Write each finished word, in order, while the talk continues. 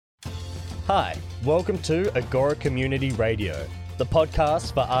Hi, welcome to Agora Community Radio, the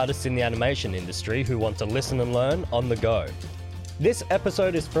podcast for artists in the animation industry who want to listen and learn on the go. This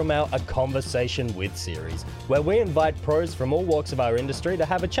episode is from our A Conversation With series, where we invite pros from all walks of our industry to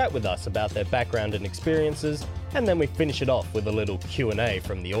have a chat with us about their background and experiences, and then we finish it off with a little Q&A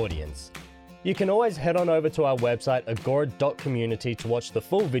from the audience. You can always head on over to our website agora.community to watch the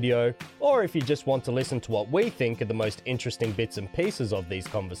full video, or if you just want to listen to what we think are the most interesting bits and pieces of these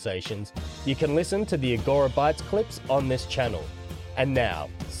conversations, you can listen to the Agora Bytes clips on this channel. And now,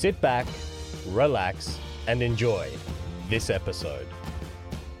 sit back, relax, and enjoy this episode.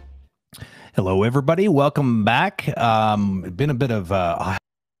 Hello, everybody. Welcome back. Been a bit of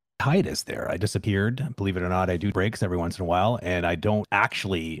hiatus there. I disappeared. Believe it or not, I do breaks every once in a while, and I don't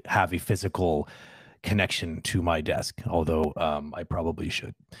actually have a physical connection to my desk, although I probably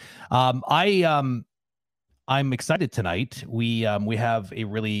should. I'm excited tonight. We have a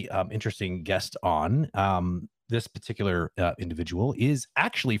really interesting guest on. This particular individual is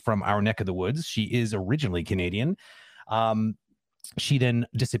actually from our neck of the woods. She is originally Canadian. She then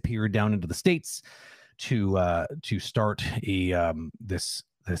disappeared down into the States to start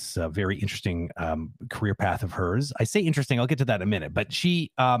this very interesting career path of hers. I say interesting, I'll get to that in a minute, but she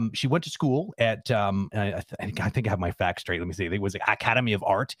went to school at, I think I have my facts straight. Let me see. It was Academy of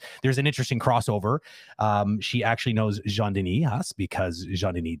Art. There's an interesting crossover. She actually knows Jean-Denis Haas because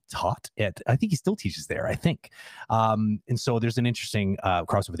Jean-Denis taught at, I think he still teaches there, I think. And so there's an interesting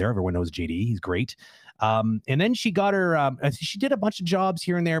crossover there. Everyone knows JD, he's great. And then she got her, she did a bunch of jobs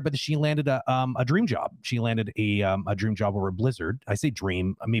here and there, but she landed a dream job. She landed a dream job over at Blizzard. I say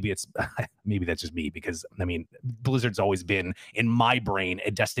dream, maybe that's just me, because I mean, Blizzard's always been in my brain a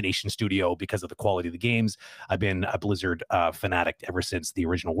destination studio because of the quality of the games. I've been a Blizzard fanatic ever since the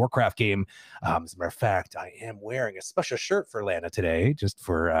original Warcraft game. As a matter of fact, I am wearing a special shirt for Lana today, just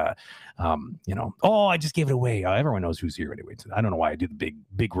for, oh, I just gave it away. Everyone knows who's here anyway. I don't know why I do the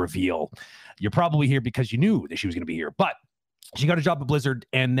big reveal. You're probably here because you knew that she was going to be here, but she got a job at Blizzard,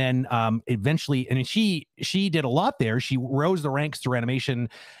 and then eventually, and she did a lot there. She rose the ranks through animation,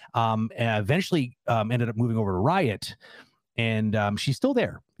 and eventually ended up moving over to Riot, and she's still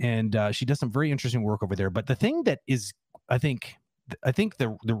there, and she does some very interesting work over there. But the thing that is, I think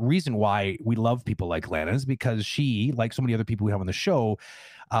the reason why we love people like Lana is because she, like so many other people we have on the show,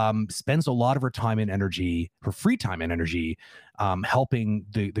 spends a lot of her time and energy, her free time and energy, helping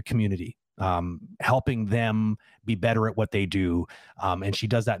the community. Helping them be better at what they do. And she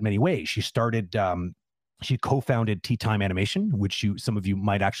does that in many ways. She started, she co-founded Tea Time Animation, which some of you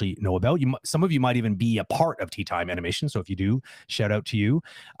might actually know about. Some of you might even be a part of Tea Time Animation. So if you do, shout out to you.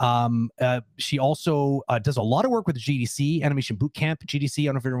 She also does a lot of work with GDC, Animation Bootcamp. GDC, I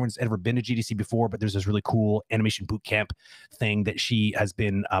don't know if everyone's ever been to GDC before, but there's this really cool Animation Bootcamp thing that she has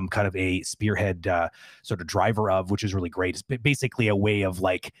been kind of a spearhead sort of driver of, which is really great. It's basically a way of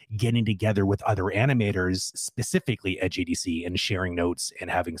like getting together with other animators specifically at GDC and sharing notes and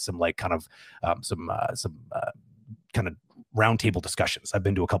having some like kind of some kind of roundtable discussions. I've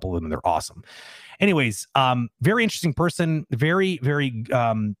been to a couple of them and they're awesome. Anyways, very interesting person, very, very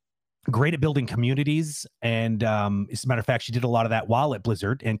great at building communities. And as a matter of fact, she did a lot of that while at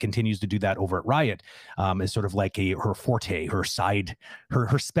Blizzard and continues to do that over at Riot, as sort of like her forte, her side,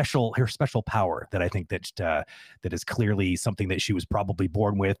 her special power that I think that is clearly something that she was probably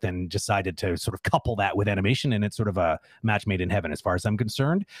born with and decided to sort of couple that with animation. And it's sort of a match made in heaven as far as I'm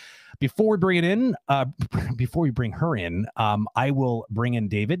concerned. Before we bring it in, before we bring her in, I will bring in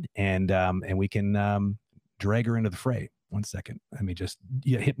David and we can drag her into the fray. 1 second. Let me just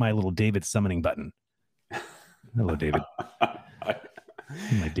hit my little David summoning button. Hello, David.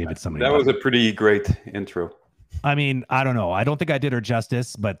 My David summoning button. That was a pretty great intro. I mean, I don't know. I don't think I did her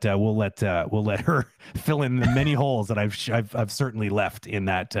justice, but we'll let her fill in the many holes that I've certainly left in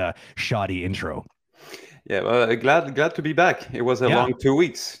that shoddy intro. Yeah, well, glad to be back. It was a long 2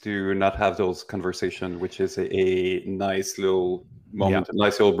 weeks to not have those conversations, which is a nice little moment, a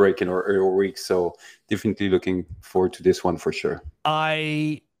nice little break in our week. So definitely looking forward to this one for sure.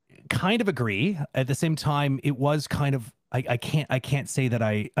 I kind of agree. At the same time, it was kind of I can't say that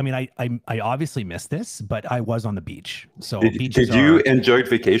I obviously missed this, but I was on the beach. So did you enjoy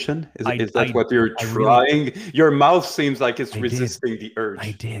vacation? Is that what you're trying? Really, your mouth seems like it's resisting the urge.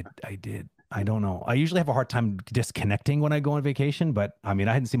 I did. I don't know. I usually have a hard time disconnecting when I go on vacation, but I mean,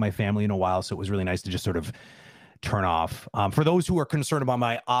 I hadn't seen my family in a while, so it was really nice to just sort of turn off. For those who are concerned about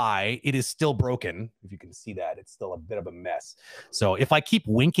my eye, it is still broken. If you can see that, it's still a bit of a mess. So if I keep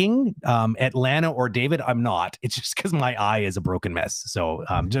winking at Lana or David, I'm not. It's just because my eye is a broken mess. So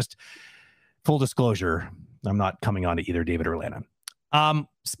just full disclosure, I'm not coming on to either David or Lana.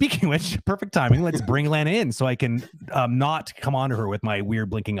 speaking of which, perfect timing. Let's bring Lana in so I can not come on to her with my weird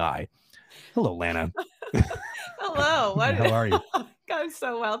blinking eye. Hello, Lana. Hello. How are you? I'm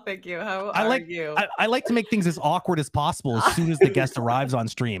so well, thank you. How are you? I like to make things as awkward as possible as soon as the guest arrives on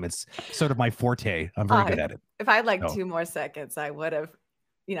stream. It's sort of my forte. I'm very good at it. If I had like 2 more seconds, I would have,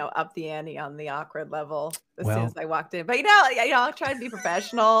 upped the ante on the awkward level as soon as I walked in. But I'll try and be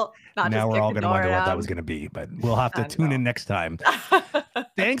professional. Now we're all going to wonder what that was going to be, but we'll have to tune in next time.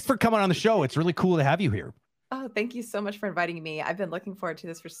 Thanks for coming on the show. It's really cool to have you here. Oh, thank you so much for inviting me. I've been looking forward to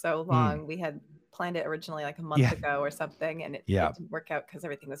this for so long. We had planned it originally like a month ago or something, and it didn't work out because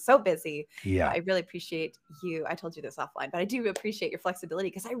everything was so busy. Yeah, but I really appreciate you. I told you this offline, but I do appreciate your flexibility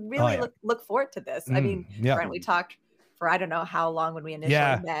because I really look forward to this. I mean, Brent, we talked for I don't know how long when we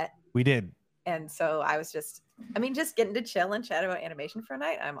initially met. We did. And so I was just getting to chill and chat about animation for a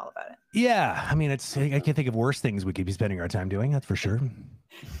night. I'm all about it. Yeah. I mean, I can't think of worse things we could be spending our time doing. That's for sure.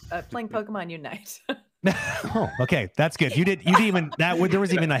 Playing Pokemon Unite. Oh, okay. That's good. You didn't even, there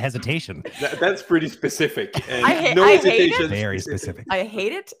was even a hesitation. That's pretty specific. And I hate it. Very specific. I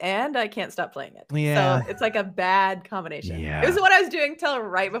hate it and I can't stop playing it. Yeah. So it's like a bad combination. Yeah. It was what I was doing till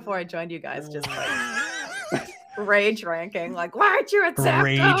right before I joined you guys. Just like rage ranking. Like, why aren't you at Zapdos?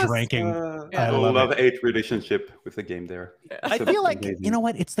 Rage ranking. I love 8 relationship with the game there. Yeah. I feel like, you know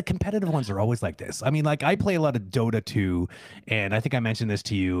what? It's the competitive ones are always like this. I mean, like I play a lot of Dota 2, and I think I mentioned this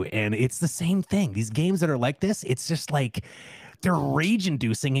to you, and it's the same thing. These games that are like this, it's just like they're rage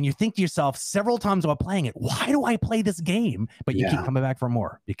inducing, and you think to yourself several times while playing it, why do I play this game? But you keep coming back for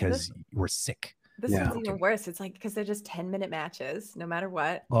more because we're sick. This is even worse. It's like because they're just 10-minute matches, no matter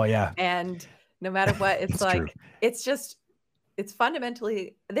what. Oh yeah. And no matter what, it's like true. it's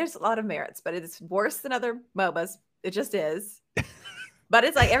fundamentally, there's a lot of merits, but it's worse than other MOBAs. It just is. But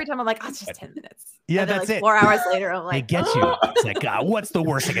it's like every time I'm like, oh, it's just 10 minutes. Yeah, and then that's like it. 4 hours later, I'm They like, get you. It's like, what's the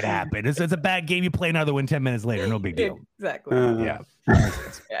worst that could happen? It's a bad game. You play another one 10 minutes later. No big deal. Exactly. Yeah.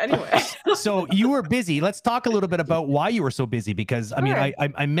 Anyway. So you were busy. Let's talk a little bit about why you were so busy, because I mean,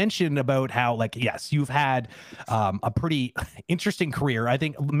 I mentioned about how, like, yes, you've had a pretty interesting career. I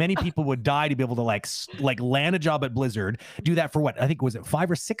think many people would die to be able to like land a job at Blizzard, do that for what? I think was it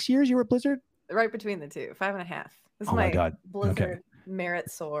 5 or 6 years you were at Blizzard? Right between the two, 5.5. This is my God. Blizzard merit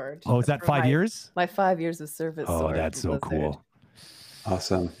sword. Oh, is that 5 years? My 5 years of service. Oh, that's so cool.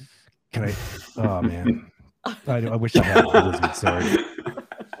 Awesome. Can I? Oh man, I wish I had a Blizzard sword.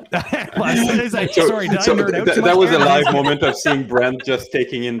 Sorry, that was a live moment of seeing Brent just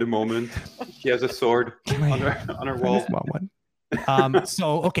taking in the moment. She has a sword on her wall.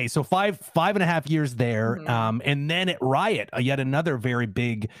 So 5.5 years there, and then at Riot, yet another very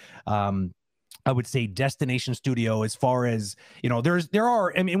big I would say destination studio, as far as, you know, there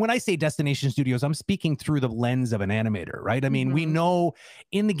are, I mean, when I say destination studios, I'm speaking through the lens of an animator, right? I mean, we know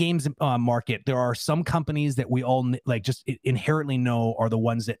in the games market, there are some companies that we all like just inherently know are the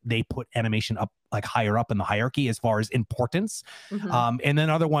ones that they put animation up, like higher up in the hierarchy as far as importance. And then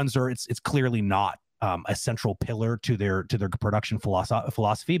other ones are, it's clearly not a central pillar to their production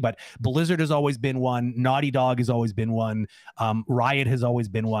philosophy. But Blizzard has always been one. Naughty Dog has always been one. Riot has always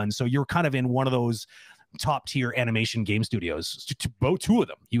been one. So you're kind of in one of those top tier animation game studios. Both two of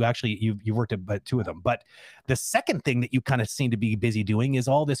them. You worked at 2 of them. But the second thing that you kind of seem to be busy doing is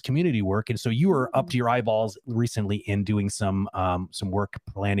all this community work. And so you were up to your eyeballs recently in doing some work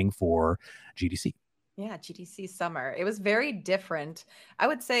planning for GDC. Yeah, GDC summer. It was very different. I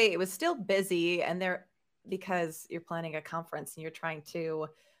would say it was still busy, and because you're planning a conference and you're trying to,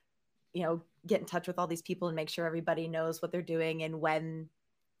 you know, get in touch with all these people and make sure everybody knows what they're doing and when,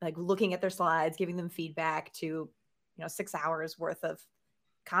 like looking at their slides, giving them feedback to, you know, 6 hours worth of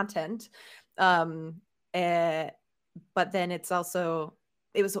content. But then it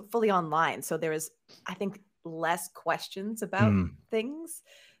was fully online. So there was, I think, less questions about things.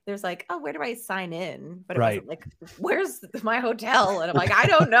 There's like, oh, where do I sign in? But it wasn't like, where's my hotel? And I'm like, I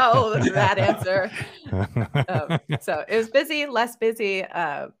don't know that answer. So it was busy, less busy.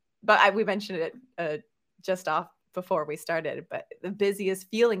 But we mentioned it just off before we started. But the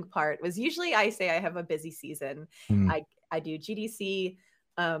busiest feeling part was usually I say I have a busy season. I do GDC,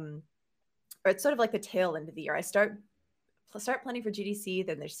 or it's sort of like the tail end of the year. I start planning for GDC,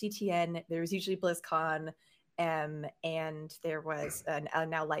 then there's CTN, there's usually BlizzCon. And there was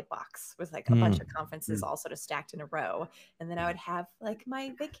now Lightbox with like a bunch of conferences all sort of stacked in a row. And then I would have like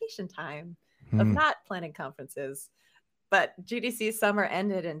my vacation time of not planning conferences. But GDC summer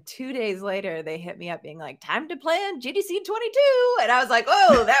ended, and 2 days later they hit me up being like, time to plan GDC 22. And I was like,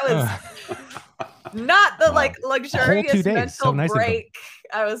 oh, that was not the like luxurious mental break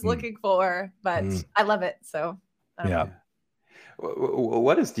I was looking for, but I love it. So I don't know.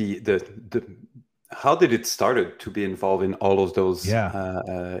 what is the how did it started to be involved in all of those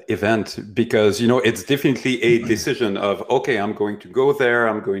events? Because, it's definitely a decision of, okay, I'm going to go there,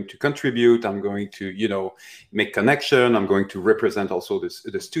 I'm going to contribute, I'm going to, make connection, I'm going to represent also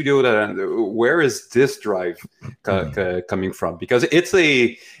the studio. Where is this drive coming from? Because it's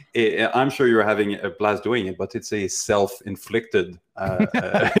I'm sure you're having a blast doing it, but it's a self-inflicted,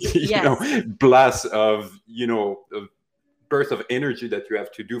 blast of, burst of energy that you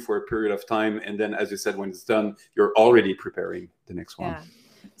have to do for a period of time, and then, as you said, when it's done, you're already preparing the next one.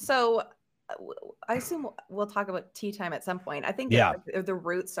 So I assume we'll talk about tea time at some point. I think the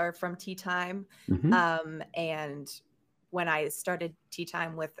roots are from tea time. And when I started tea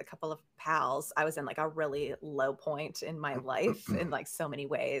time with a couple of pals, I was in like a really low point in my life in like so many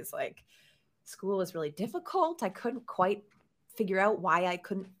ways. Like, school was really difficult. I couldn't quite figure out why I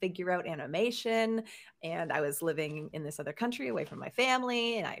couldn't figure out animation, and I was living in this other country away from my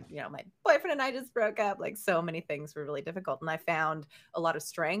family, and my boyfriend and I just broke up. Like, so many things were really difficult, and I found a lot of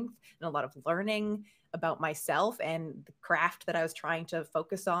strength and a lot of learning about myself and the craft that I was trying to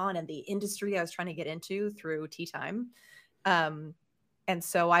focus on and the industry I was trying to get into through tea time. And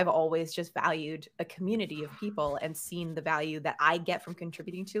so I've always just valued a community of people and seen the value that I get from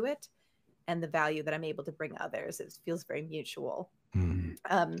contributing to it, and the value that I'm able to bring others. It feels very mutual.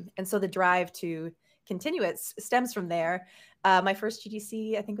 And so the drive to continue it stems from there. My first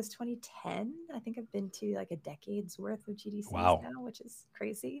GDC, I think, was 2010. I think I've been to like a decade's worth of GDCs now, which is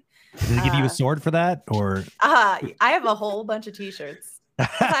crazy. Did they give you a sword for that? Or I have a whole bunch of t-shirts.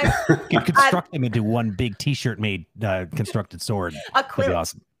 You can construct them into one big t-shirt made constructed sword. A quilt. That'd be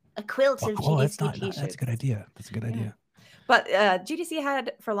awesome. A quilt of GDC t-shirts. That's a good idea. But GDC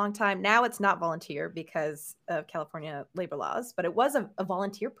had for a long time. Now it's not volunteer because of California labor laws, but it was a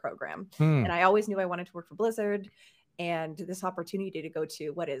volunteer program. And I always knew I wanted to work for Blizzard. And this opportunity to go to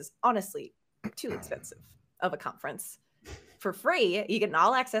what is honestly too expensive of a conference for free. You get an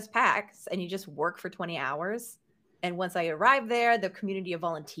all access packs and you just work for 20 hours. And once I arrived there, the community of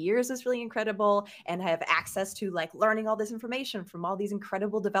volunteers was really incredible, and I have access to like learning all this information from all these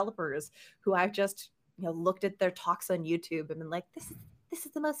incredible developers who I've just looked at their talks on YouTube and been like, this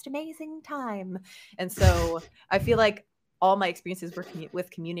is the most amazing time. And so I feel like all my experiences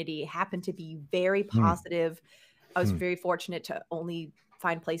with community happen to be very positive. I was very fortunate to only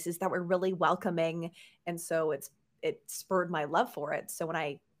find places that were really welcoming. And so it spurred my love for it. So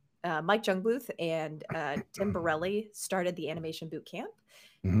when Mike Jungbluth and Tim Borelli started the animation boot camp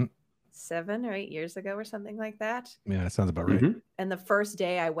 7 or 8 years ago or something like that. Yeah, that sounds about right. And the first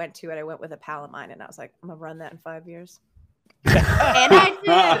day I went to it, I went with a pal of mine, and I was like, I'm gonna run that in 5 years. And I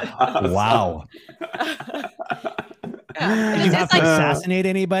did. Wow. Did you have to assassinate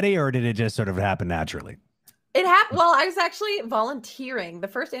anybody, or did it just sort of happen naturally? It happened. Well, I was actually volunteering. The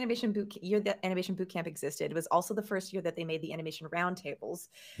first animation year that animation boot camp existed was also the first year that they made the animation roundtables.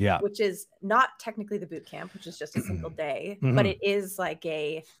 Yeah, which is not technically the boot camp, which is just a single day, but it is like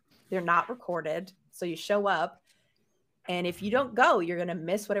they're not recorded, so you show up, and if you don't go, you're gonna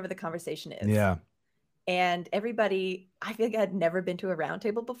miss whatever the conversation is. Yeah. And everybody, I feel like I'd never been to a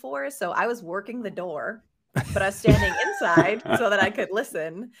roundtable before, so I was working the door, but I was standing inside so that I could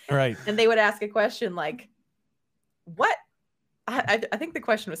listen. Right. And they would ask a question like, what? I think the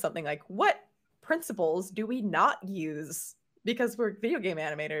question was something like, what principles do we not use because we're video game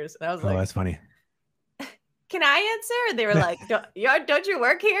animators? And I was like, oh, that's funny. Can I answer? And they were like, don't you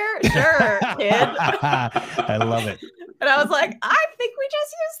work here? Sure, kid. I love it. And I was like, I think we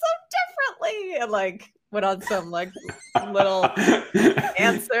just use them differently. And like went on some like little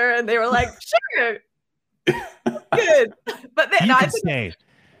answer, and they were like, sure, good. But then I think,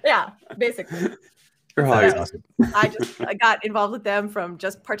 yeah, basically. So awesome. I got involved with them from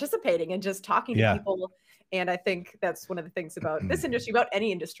just participating and just talking to people. And I think that's one of the things about this industry, about any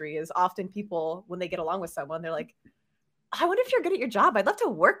industry, is often people, when they get along with someone, they're like, I wonder if you're good at your job. I'd love to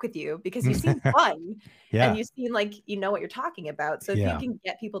work with you because you seem fun. And you seem like you know what you're talking about. So if you can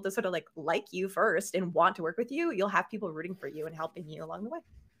get people to sort of like you first and want to work with you, you'll have people rooting for you and helping you along the way.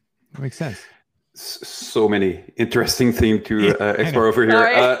 That makes sense. So many interesting themes to explore over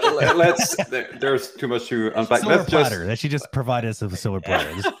here. There's too much to unpack. Silver platter. That she just provided us with a silver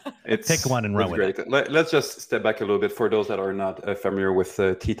platter. Pick one and run with it. Let's just step back a little bit for those that are not familiar with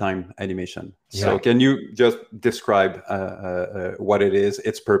tea time animation. So can you just describe what it is,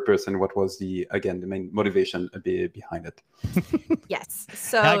 its purpose, and what was the main motivation behind it? Yes.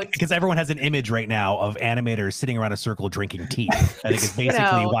 So because everyone has an image right now of animators sitting around a circle drinking tea. I think it's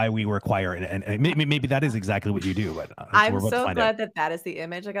basically why we require it. And maybe that is exactly what you do. But I'm so glad that is the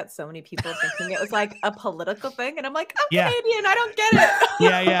image. I got so many people thinking it was like a political thing. And I'm like, I'm Canadian. I don't get it.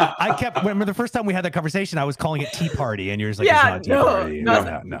 Yeah. I kept, remember the first time we had that conversation, I was calling it Tea Party. And you're just like, it's not Tea Party.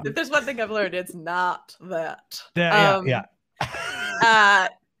 No. If there's one thing I've learned, it's not that.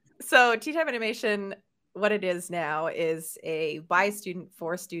 So Tea Time Animation, what it is now is a by student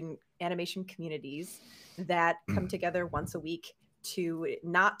for student animation communities that come together once a week to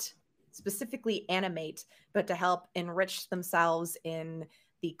not specifically animate, but to help enrich themselves in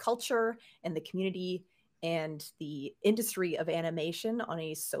the culture and the community and the industry of animation on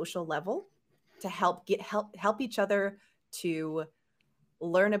a social level, to help each other to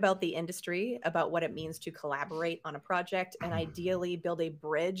learn about the industry, about what it means to collaborate on a project, and ideally build a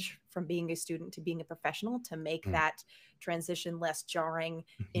bridge from being a student to being a professional to make that transition less jarring,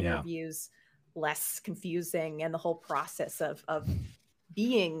 interviews less confusing, and the whole process of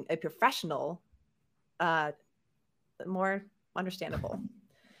being a professional more understandable.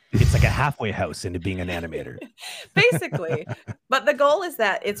 It's like a halfway house into being an animator. Basically. But the goal is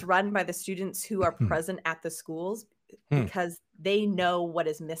that it's run by the students who are present at the schools because they know what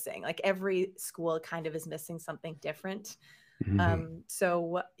is missing. Like every school kind of is missing something different.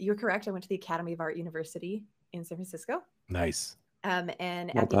 So you're correct. I went to the Academy of Art University in San Francisco. Nice. And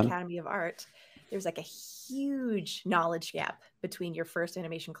at the Academy of Art, there's like a huge knowledge gap between your first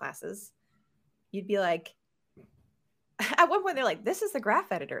animation classes. You'd be like, at one point they're like, this is the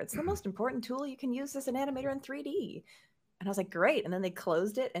graph editor. It's the most important tool you can use as an animator in 3D. And I was like, great. And then they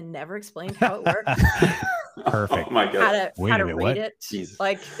closed it and never explained how it worked. Perfect. Oh my God. How to read it. Jeez.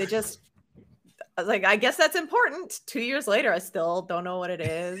 Like they just, I was like, I guess that's important. 2 years later, I still don't know what it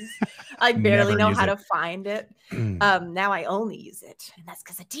is. I barely know how to find it. Now I only use it. And that's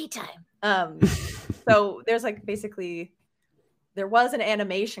because of tea time. So there's like basically, there was an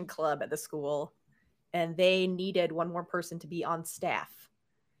animation club at the school and they needed one more person to be on staff.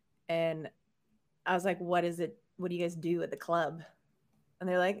 And I was like, what is it? What do you guys do at the club? And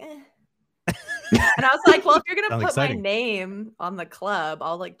they're like, eh. And I was like, well, if you're going to put my name on the club,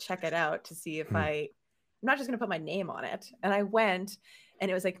 I'll like check it out to see if I'm not just going to put my name on it. And I went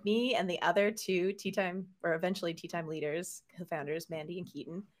and it was like me and the other two Tea Time or eventually Tea Time leaders, co-founders, Mandy and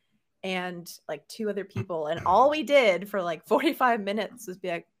Keaton, and like two other people. And all we did for like 45 minutes was be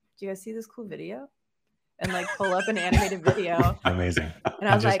like, do you guys see this cool video? And like pull up an animated video. Amazing. And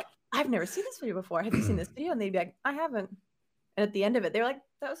I was like, I've never seen this video before. Have you seen this video? And they'd be like, I haven't. And at the end of it, they were like,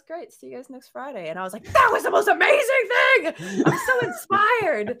 that was great. See you guys next Friday. And I was like, that was the most amazing thing. I'm so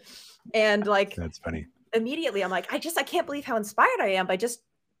inspired. And like, that's funny. Immediately, I'm like, I can't believe how inspired I am. I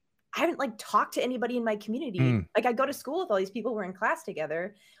haven't like talked to anybody in my community. Like I go to school with all these people who are in class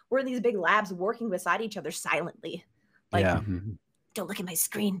together. We're in these big labs working beside each other silently. Like, don't look at my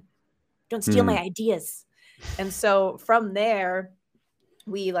screen. Don't steal my ideas. And so from there,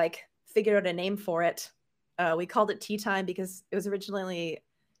 we like figured out a name for it. We called it Tea Time because it was originally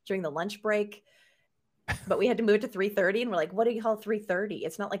during the lunch break, but we had to move it to 3:30. And we're like, what do you call 3:30?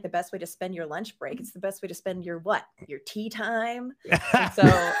 It's not like the best way to spend your lunch break. It's the best way to spend your what? Your tea time. And so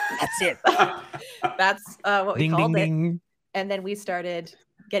that's it. That's what we called it. And then we started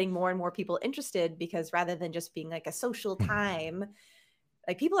getting more and more people interested because rather than just being like a social time,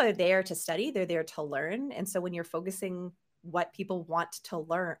 like people are there to study, they're there to learn. And so when you're focusing what people want to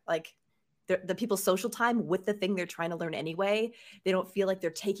learn, like the people's social time with the thing they're trying to learn anyway, they don't feel like they're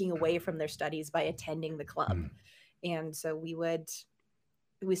taking away from their studies by attending the club. And so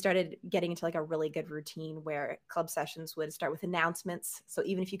we started getting into like a really good routine where club sessions would start with announcements. So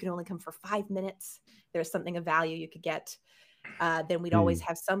even if you can only come for 5 minutes, there's something of value you could get. Then we'd always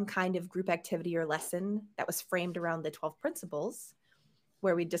have some kind of group activity or lesson that was framed around the 12 principles,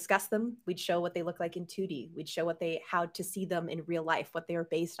 where we'd discuss them. We'd show what they look like in 2D. We'd show how to see them in real life, what they are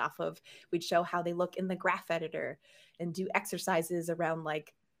based off of. We'd show how they look in the graph editor and do exercises around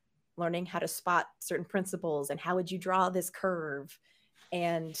like learning how to spot certain principles and how would you draw this curve.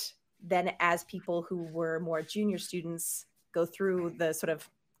 And then as people who were more junior students go through the sort of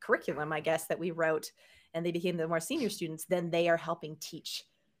curriculum, I guess, that we wrote, and they became the more senior students, then they are helping teach.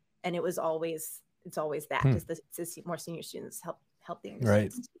 And it's always that, just the more senior students help the young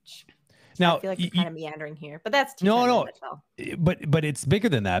students teach. Now, I feel like you're kind of meandering here, but that's no. But it's bigger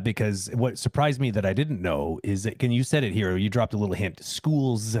than that, because what surprised me that I didn't know is that, you said it here, you dropped a little hint,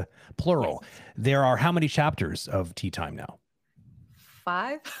 schools, plural. Yes. There are how many chapters of Tea Time now?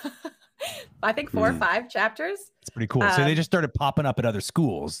 5. I think 4 or 5 chapters. It's pretty cool. So they just started popping up at other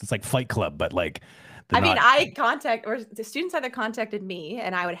schools. It's like Fight Club, but like, the students either contacted me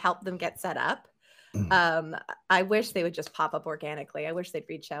and I would help them get set up. I wish they would just pop up organically. I wish they'd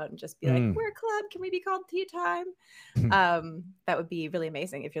reach out and just be like, we're a club. Can we be called Tea Time? That would be really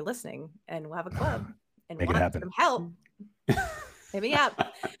amazing if you're listening and we'll have a club and want some help. Hit me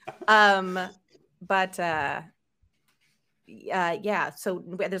up. So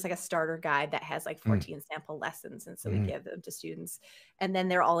there's like a starter guide that has like 14 sample lessons, and so we give them to students, and then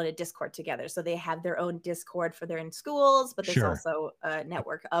they're all in a Discord together, so they have their own Discord for their own schools, but there's also a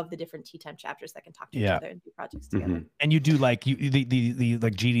network of the different Tea Time chapters that can talk to each other and do projects together. And you do like the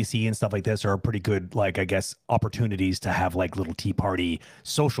like GDC and stuff like this are pretty good, like, I guess, opportunities to have like little tea party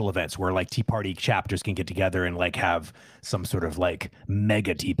social events where like tea party chapters can get together and like have some sort of like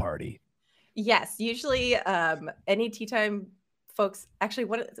mega tea party. Yes, usually any Tea Time folks, actually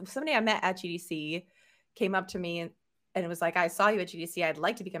somebody I met at GDC came up to me and it was like, I saw you at GDC, I'd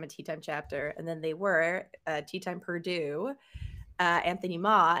like to become a Tea Time chapter. And then they were Tea Time Purdue, Anthony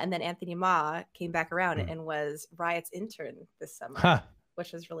Ma, and then Anthony Ma came back around and was Riot's intern this summer,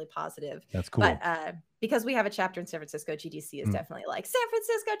 which was really positive. That's cool. But because we have a chapter in San Francisco, GDC is definitely like, San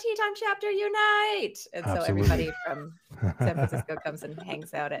Francisco Tea Time chapter unite. And so everybody from San Francisco comes and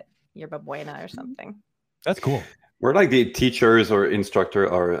hangs out at Yerba Buena or something. That's cool. Were like the teachers or instructor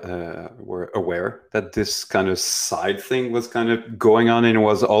were aware that this kind of side thing was kind of going on, and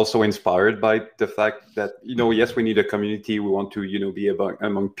was also inspired by the fact that, yes, we need a community, we want to, be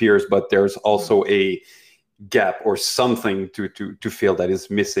among peers, but there's also a gap or something to feel that is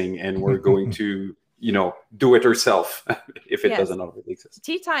missing, and we're going to do it herself if it doesn't already exist.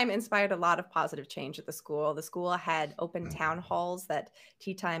 Tea Time inspired a lot of positive change at the school. The school had open town halls that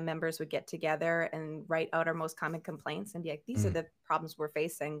Tea Time members would get together and write out our most common complaints and be like, these are the problems we're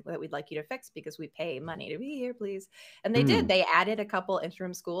facing that we'd like you to fix because we pay money to be here, please. And they did. They added a couple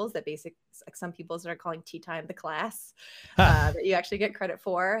interim schools that some people are calling Tea Time the class that you actually get credit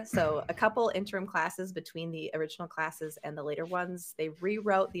for. So a couple interim classes between the original classes and the later ones. They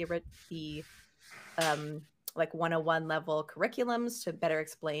rewrote the like 101 level curriculums to better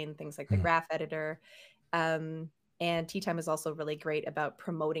explain things like the graph editor. And Tea Time is also really great about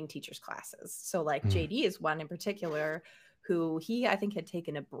promoting teachers' classes. So like JD is one in particular who I think had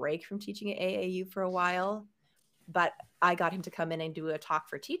taken a break from teaching at AAU for a while, but I got him to come in and do a talk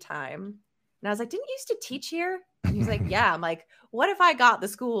for Tea Time. And I was like, didn't you used to teach here? And he's like, yeah. I'm like, what if I got the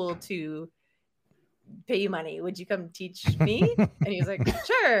school to pay you money? Would you come teach me? And he was like,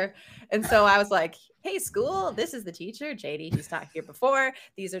 sure. And so I was like, hey, school, this is the teacher, JD. He's not here before.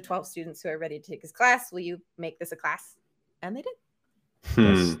 These are 12 students who are ready to take his class. Will you make this a class? And they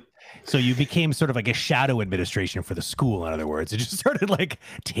did. So you became sort of like a shadow administration for the school, in other words. It just started like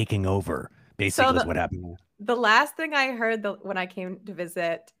taking over, basically, is what happened. The last thing I heard when I came to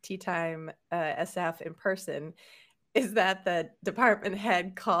visit Tea Time SF in person is that the department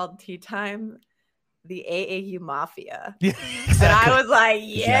head called Tea Time the AAU Mafia. Yeah, exactly. And I was like,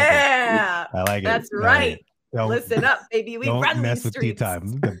 yeah, I like it. That's right. Listen up, baby. We run don't mess these with Tea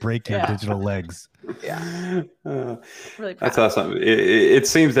Time. Break your digital legs. Yeah. Really proud. That's awesome. It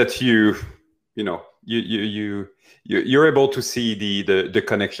seems that you're able to see the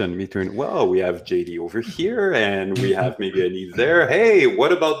connection between, well, we have JD over here and we have maybe a need there. Hey,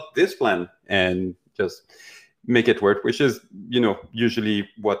 what about this plan? And just make it work, which is, usually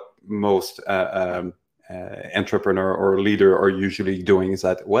what most entrepreneur or leader are usually doing, is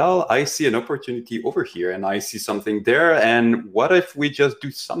that, well, I see an opportunity over here and I see something there, and what if we just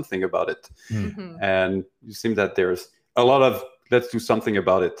do something about it? And you seem that there's a lot of let's do something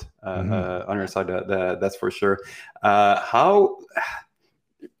about it on your side. That's for sure. How,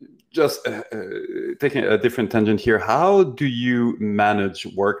 just taking a different tangent here, how do you manage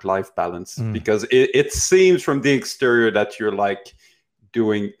work-life balance? Because it seems from the exterior that you're like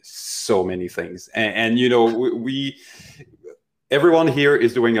doing so many things, and everyone here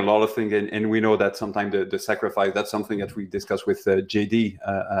is doing a lot of things, and we know that sometimes the sacrifice, that's something that we discussed with JD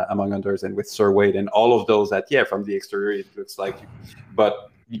among others, and with Sir Wade and all of those, that from the exterior it looks like,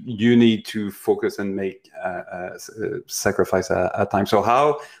 but you need to focus and make sacrifice at time. So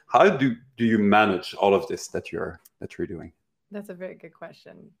how do you manage all of this that you're doing? That's a very good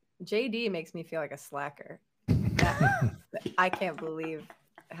question. JD makes me feel like a slacker. I can't believe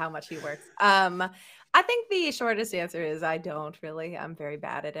how much he works. I think the shortest answer is I don't really. I'm very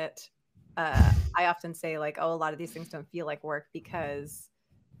bad at it. I often say like, oh, a lot of these things don't feel like work because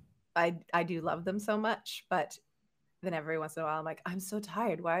I do love them so much, but then every once in a while I'm like, I'm so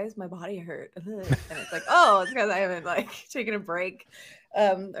tired. Why is my body hurt? Ugh. And it's like, oh, it's because I haven't like taken a break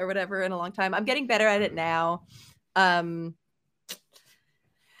or whatever in a long time. I'm getting better at it now. I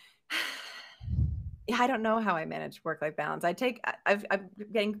don't know how I manage work-life balance. I'm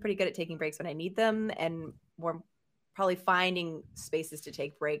getting pretty good at taking breaks when I need them, and more probably finding spaces to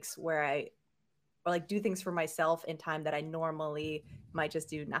take breaks where I or like do things for myself in time that I normally might just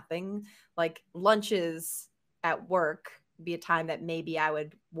do nothing. Like lunches at work be a time that maybe I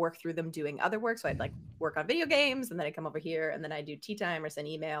would work through them doing other work. So I'd like work on video games, and then I come over here and then I do tea time or send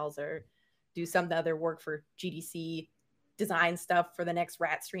emails or do some other work for GDC design stuff for the next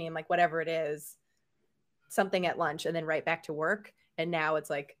rat stream, like whatever it is, something at lunch, and then right back to work. And now it's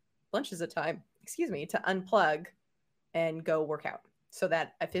like lunch is a time, to unplug and go work out so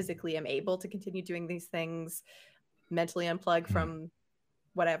that I physically am able to continue doing these things, mentally unplug from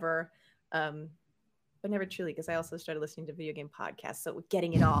whatever. But never truly, because I also started listening to video game podcasts. So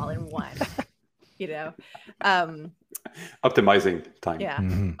getting it all in one, Optimizing time. Yeah.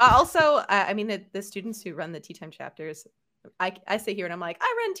 Also, I mean, the students who run the tea time chapters, I sit here and I'm like,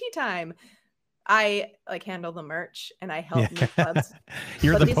 I run tea time. I like handle the merch and I help new clubs.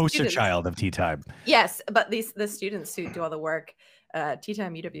 You're the poster child of tea time. Yes, but the students who do all the work, Tea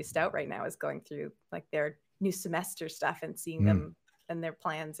Time UW Stout right now is going through like their new semester stuff and seeing them and their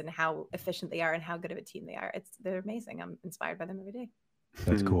plans and how efficient they are and how good of a team they are. They're amazing. I'm inspired by them every day.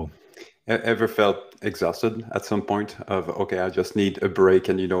 That's cool. Ever felt exhausted at some point of, okay, I just need a break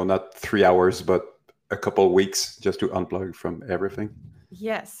and, not 3 hours, but a couple of weeks just to unplug from everything?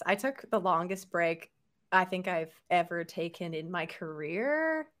 Yes, I took the longest break I think I've ever taken in my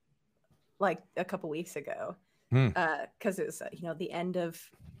career, like a couple weeks ago. Because it was, the end of,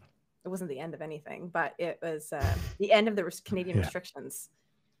 it wasn't the end of anything, but it was the end of the Canadian restrictions.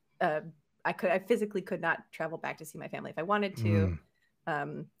 I physically could not travel back to see my family if I wanted to.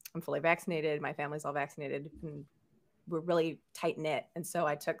 I'm fully vaccinated. My family's all vaccinated, and we're really tight knit. And so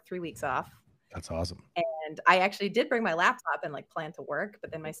I took 3 weeks off. That's awesome. And I actually did bring my laptop and like plan to work,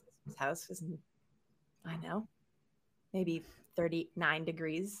 but then my sister's house was, I know, maybe 39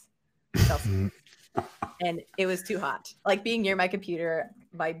 degrees Celsius. And it was too hot. Like being near my computer,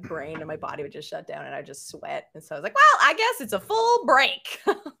 my brain and my body would just shut down and I just sweat. And so I was like, well, I guess it's a full break.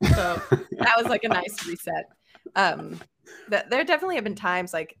 So that was like a nice reset. There definitely have been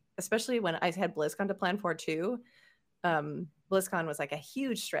times, like, especially when I had BlizzCon to plan for too. BlizzCon was like a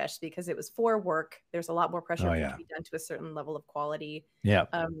huge stress because it was for work. There's a lot more pressure for it to be done to a certain level of quality. Yeah.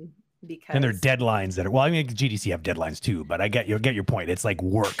 Because and there are deadlines that are, well, I mean, GDC have deadlines too, but I get your point. It's like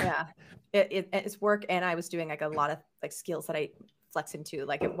work. Yeah, it's work. And I was doing like a lot of like skills that I flex into.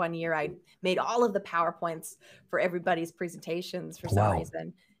 Like at 1 year, I made all of the PowerPoints for everybody's presentations for some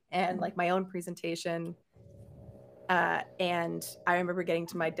reason, and like my own presentation. And I remember getting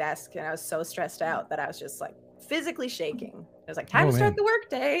to my desk and I was so stressed out that I was just like physically shaking. It was like time to start the work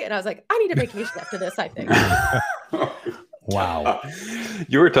day. And I was like, I need a vacation after this, I think. Wow.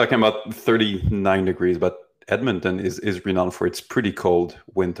 You were talking about 39 degrees, but Edmonton is renowned for its pretty cold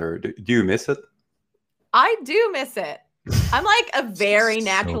winter. Do you miss it? I do miss it. I'm like a very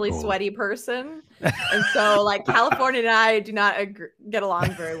naturally sweaty person. And so like California and I do not get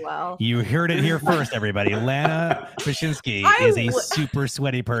along very well. You heard it here first, everybody. Lana Bachynski is a super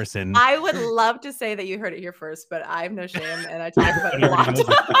sweaty person. I would love to say that you heard it here first, but I have no shame and I talk about it a lot.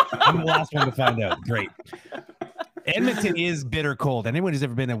 I'm the last one to find out. Great. Edmonton is bitter cold. Anyone who's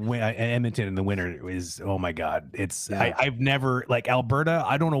ever been to Edmonton in the winter is, oh my God. It's I've never, like Alberta,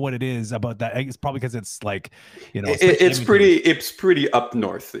 I don't know what it is about that. It's probably because it's like, it's pretty up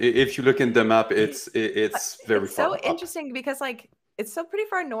north. If you look in the map, it's very far so up. Interesting because like it's so pretty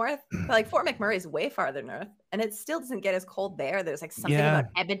far north. Like Fort McMurray is way farther north, and it still doesn't get as cold there. There's like something about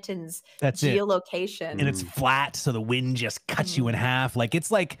Edmonton's geolocation, and it's flat, so the wind just cuts you in half. Like it's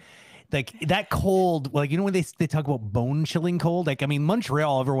like that cold, like, when they talk about bone chilling cold, like, I mean,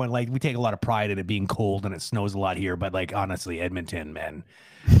 Montreal, everyone, like, we take a lot of pride in it being cold and it snows a lot here, but like, honestly, Edmonton, man,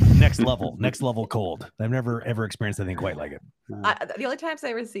 next level cold. I've never ever experienced anything quite like it. The only times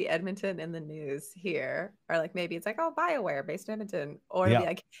I ever see Edmonton in the news here are like, maybe it's like, oh, BioWare based in Edmonton, or it'll be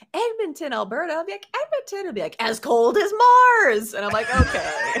like Edmonton, Alberta. I'll be like, Edmonton. It'll be like as cold as Mars, and I'm like,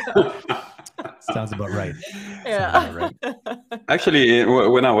 okay. Sounds about right. Yeah. Actually,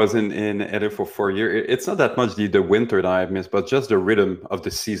 when I was in Edinburgh for 4 years, it's not that much the winter that I miss, but just the rhythm of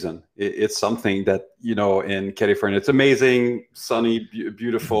the season. It's something that, in California, it's amazing, sunny,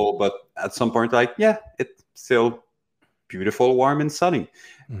 beautiful, but at some point, like, it's still beautiful, warm, and sunny.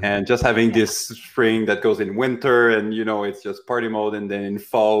 And just having this spring that goes in winter, and it's just party mode, and then in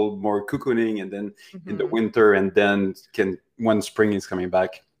fall more cocooning, and then in the winter, and then when spring is coming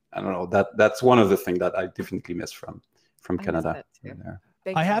back. I don't know, that's one of the things that I definitely miss from Canada.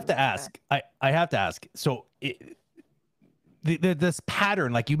 I have to ask. I have to ask. So this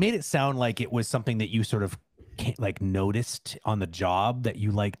pattern, like you made it sound like it was something that you sort of like noticed on the job, that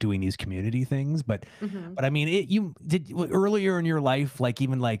you like doing these community things, but I mean, you did earlier in your life, like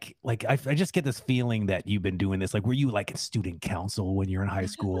even like I just get this feeling that you've been doing this. Like, were you like in student council when you're in high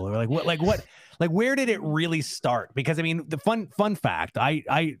school, or like where did it really start? Because I mean, the fun fact,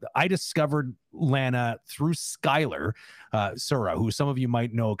 I discovered Lana through Skylar Sura, who some of you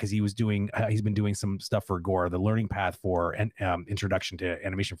might know because he's been doing some stuff for Gore, the learning path for introduction to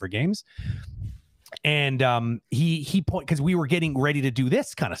animation for games. And he because we were getting ready to do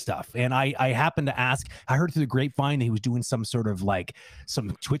this kind of stuff, and I happened to ask. I heard through the grapevine that he was doing some sort of like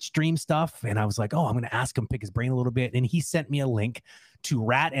some Twitch stream stuff, and I was like, oh, I'm going to ask him, pick his brain a little bit. And he sent me a link to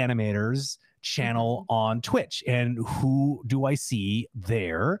Rat Animator's channel on Twitch, and who do I see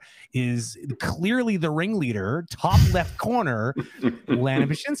there is clearly the ringleader, top left corner, Lana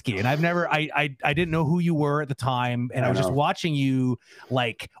Bachynski. And I didn't know who you were at the time, and I was just watching you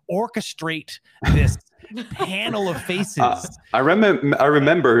like orchestrate this panel of faces. I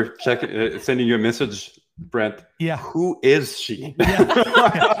remember sending you a message, Brent. Yeah, who is she? That's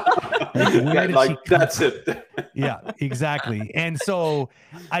it. Yeah, exactly. And so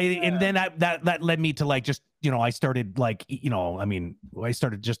that led me to like just I started like I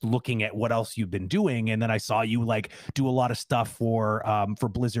started just looking at what else you've been doing, and then I saw you like do a lot of stuff for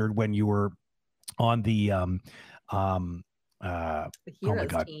Blizzard when you were on the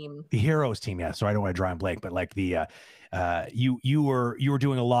Heroes team. The Heroes team, yeah. So I don't want to draw a blank, but like the you were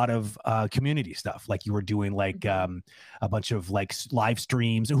doing a lot of community stuff. Like you were doing like a bunch of like live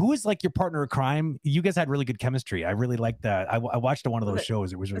streams. Who is like your partner in crime? You guys had really good chemistry. I really liked that. I watched one of those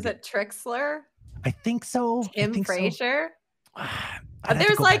shows. It was really good. It Trixler? I think so. Tim Frazier? So.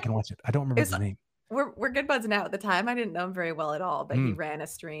 There's like, and watch it. I don't remember his name. We're good buds now. At the time, I didn't know him very well at all, but he ran a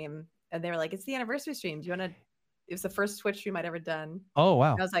stream, and they were like, "It's the anniversary stream. Do you want to?" It was the first Twitch stream I'd ever done. Oh,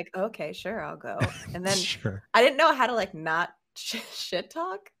 wow. And I was like, okay, sure, I'll go. And then sure. I didn't know how to like not shit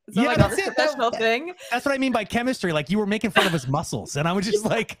talk. So like that's it. Professional thing. That's what I mean by chemistry. Like you were making fun of his muscles, and I was just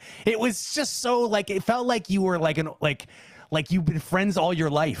like, it was just so like it felt like you were like like you've been friends all your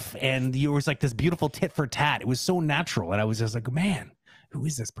life, and you was like this beautiful tit for tat. It was so natural, and I was just like, man, who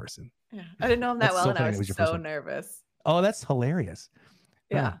is this person? Yeah, I didn't know him that well, and I was so nervous. Oh, that's hilarious.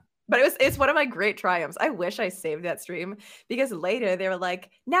 Yeah. But it's one of my great triumphs. I wish I saved that stream, because later they were like,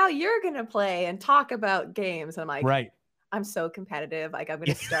 now you're going to play and talk about games. And I'm like, right. I'm so competitive. Like I'm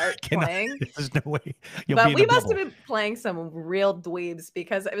going to start playing. There's no way. But we must have been playing some real dweebs,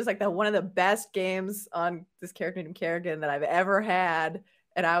 because it was like one of the best games on this character named Kerrigan that I've ever had.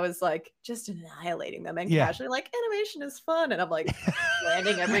 And I was like just annihilating them and casually like, animation is fun. And I'm like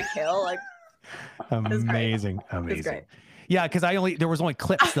landing every kill. Like amazing. Amazing. It was great. Yeah, because there was only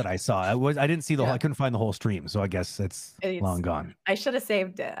clips that I saw. I didn't see the whole, I couldn't find the whole stream, so I guess it's long gone. I should have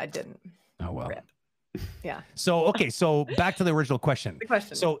saved it. I didn't. Oh well. Rip. Yeah. So okay, so back to the original question. The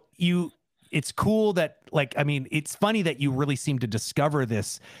question. So it's cool that like it's funny that you really seem to discover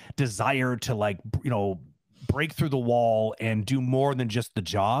this desire to like break through the wall and do more than just the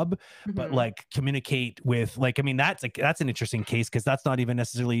job, but like communicate with that's an interesting case, because that's not a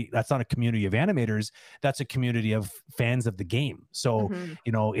community of animators, that's a community of fans of the game. So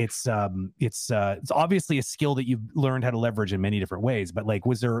it's obviously a skill that you've learned how to leverage in many different ways. But like,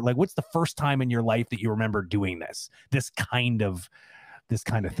 was there like, what's the first time in your life that you remember doing this kind of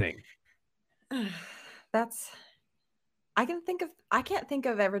thing? I can't think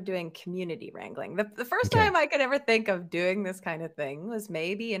of ever doing community wrangling. The first time I could ever think of doing this kind of thing was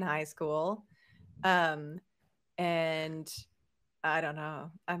maybe in high school. And I don't know.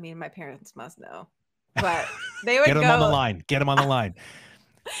 I mean, my parents must know, but they would Get them on the line. What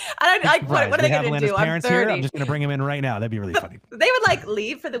are they going to do? I'm 30. Here. I'm just going to bring them in right now. That'd be really funny. They would like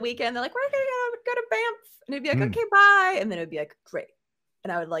leave for the weekend. They're like, we're going to go to Banff. And it'd be like, okay, bye. And then it'd be like, great.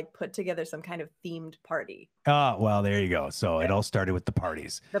 And I would like put together some kind of themed party. Oh, well, there you go. So it all started with the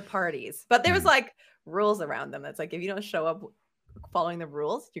parties. But there was like rules around them. That's like, if you don't show up following the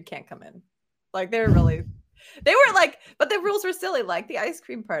rules, you can't come in. Like they were like, but the rules were silly. Like the ice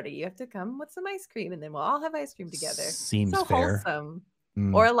cream party, you have to come with some ice cream, and then we'll all have ice cream together. Seems so fair. Wholesome.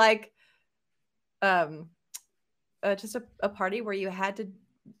 Or like, just a party where you had to,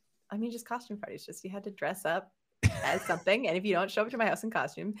 just costume parties. Just you had to dress up as something, and if you don't show up to my house in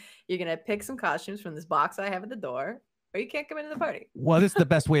costume, you're gonna pick some costumes from this box I have at the door, or you can't come into the party. Well, this is the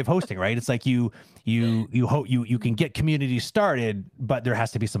best way of hosting, right? It's like you can get community started, but there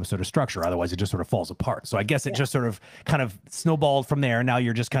has to be some sort of structure. Otherwise, it just sort of falls apart. So I guess it just sort of kind of snowballed from there. Now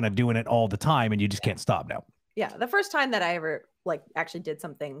you're just kind of doing it all the time, and you just can't stop now. Yeah, the first time that I ever like actually did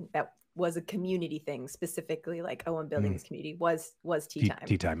something that was a community thing, specifically like, oh, I'm building this community, was tea time.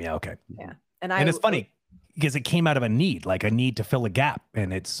 Tea time, yeah, okay. Yeah, and it's funny because it came out of a need to fill a gap,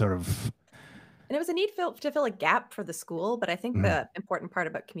 and it's sort of. And it was a need to fill a gap for the school. But I think the important part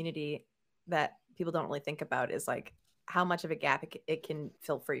about community that people don't really think about is like how much of a gap it can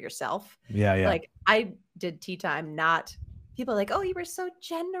fill for yourself. Yeah. Like I did tea time, not people are like, oh, you were so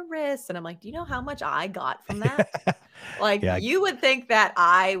generous. And I'm like, do you know how much I got from that? Like you would think that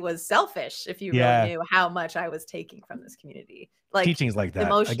I was selfish if you really knew how much I was taking from this community. Like teaching's like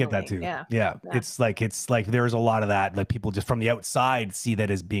that. I get that too. Yeah. It's like there's a lot of that. Like people just from the outside see that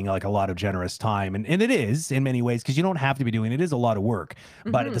as being like a lot of generous time. And it is in many ways, because you don't have to be doing it. It is a lot of work.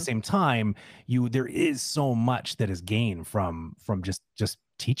 But at the same time, there is so much that is gained from just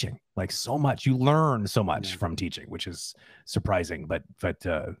teaching. Like so much. You learn so much from teaching, which is surprising. But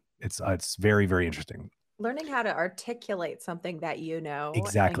it's very, very interesting. Learning how to articulate something that you know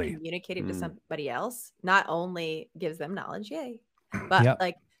and communicate it to somebody else not only gives them knowledge, but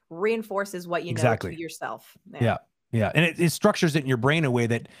like reinforces what you know to yourself. Yeah. And it structures it in your brain in a way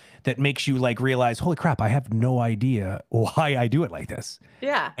that makes you like realize, holy crap, I have no idea why I do it like this.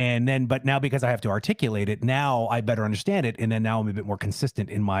 Yeah. But now because I have to articulate it, now I better understand it. And then now I'm a bit more consistent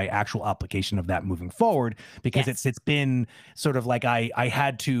in my actual application of that moving forward, because it's been sort of like I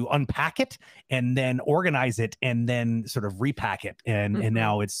had to unpack it and then organize it and then sort of repack it. And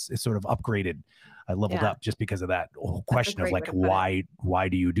now it's sort of upgraded. I leveled up just because of that whole question of like, why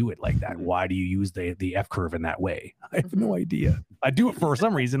do you do it like that? Why do you use the F curve in that way? I have no idea. I do it for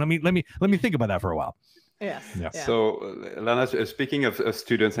some reason. I mean, let me think about that for a while. Yeah. So, Lana, speaking of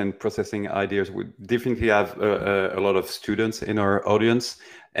students and processing ideas, we definitely have a lot of students in our audience.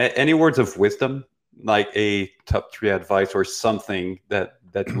 Any words of wisdom, like a top 3 advice or something that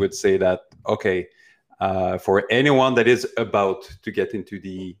would say that, okay, for anyone that is about to get into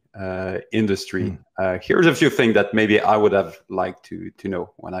the industry, here's a few things that maybe I would have liked to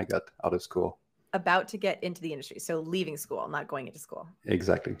know when I got out of school. About to get into the industry, so leaving school, not going into school.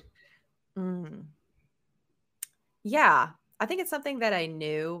 Exactly. Yeah, I think it's something that I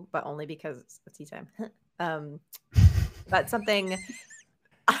knew, but only because it's tea time. But something.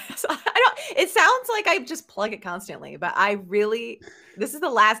 It sounds like I just plug it constantly, but this is the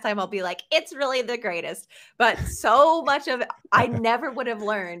last time I'll be like, it's really the greatest. But so much of it, I never would have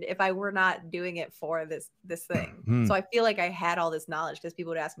learned if I were not doing it for this thing. So I feel like I had all this knowledge because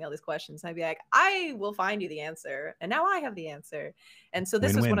people would ask me all these questions. And I'd be like, I will find you the answer. And now I have the answer. And so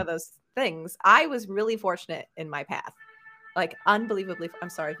this was one of those things. I was really fortunate in my path, like unbelievably. I'm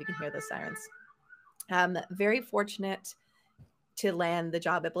sorry if you can hear the sirens. Very fortunate to land the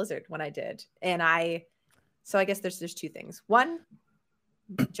job at Blizzard when I did. And so I guess there's 2 things. One,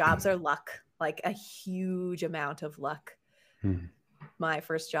 jobs are luck, like a huge amount of luck. My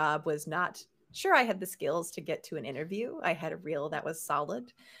first job was not sure I had the skills to get to an interview. I had a reel that was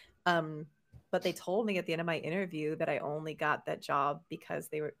solid. But they told me at the end of my interview that I only got that job because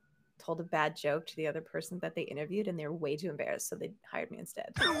they were told a bad joke to the other person that they interviewed and they were way too embarrassed. So they hired me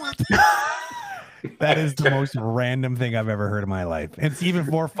instead. That is the most random thing I've ever heard in my life. It's even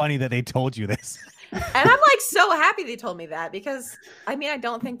more funny that they told you this. And I'm like so happy they told me that, because I mean, I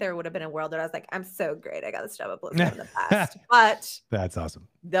don't think there would have been a world where I was like, I'm so great, I got this job at Blizzard in the past. But that's awesome.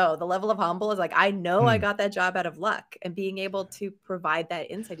 Though the level of humble is like, I know I got that job out of luck, and being able to provide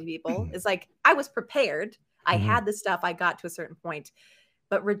that insight to people is like, I was prepared. I had the stuff, I got to a certain point,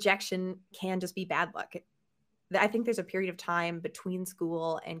 but rejection can just be bad luck. I think there's a period of time between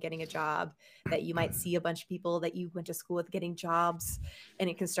school and getting a job that you might see a bunch of people that you went to school with getting jobs, and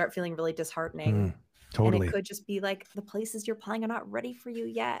it can start feeling really disheartening. Totally. And it could just be like the places you're applying are not ready for you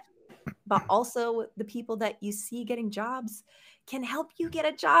yet. But also the people that you see getting jobs can help you get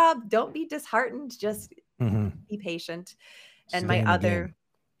a job. Don't be disheartened. Just be patient. And my other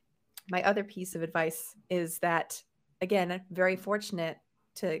piece of advice is that, again, very fortunate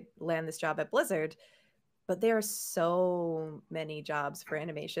to land this job at Blizzard, but there are so many jobs for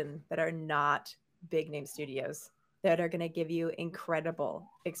animation that are not big name studios that are going to give you incredible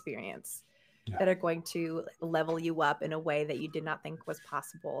experience, that are going to level you up in a way that you did not think was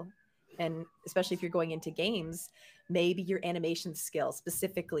possible. And especially if you're going into games, maybe your animation skill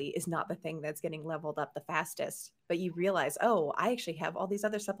specifically is not the thing that's getting leveled up the fastest, but you realize, oh, I actually have all these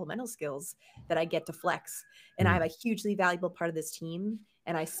other supplemental skills that I get to flex. And I'm a hugely valuable part of this team.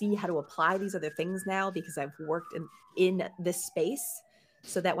 And I see how to apply these other things now because I've worked in this space,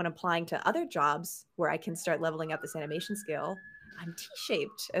 so that when applying to other jobs where I can start leveling up this animation skill, I'm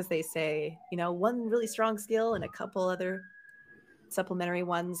T-shaped, as they say, you know, one really strong skill and a couple other supplementary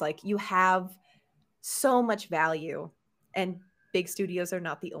ones. Like, you have so much value, and big studios are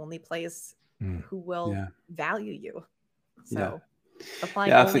not the only place who will value you. So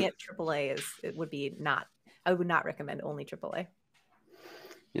applying only at AAA I would not recommend only AAA.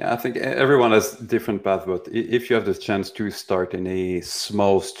 Yeah, I think everyone has different paths, but if you have the chance to start in a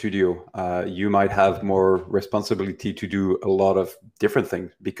small studio, you might have more responsibility to do a lot of different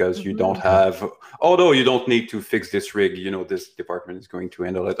things, because you don't have, oh no, you don't need to fix this rig, you know, this department is going to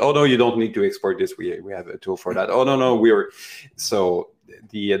handle it. Oh no, you don't need to export this, we have a tool for that. Oh no, so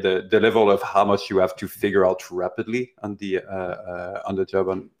the level of how much you have to figure out rapidly on the job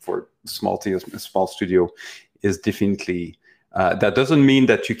and for small studio is definitely. That doesn't mean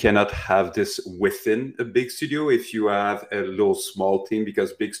that you cannot have this within a big studio if you have a little small team,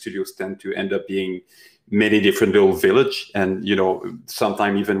 because big studios tend to end up being many different little village, and you know,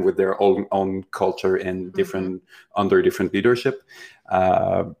 sometimes even with their own culture and different under different leadership.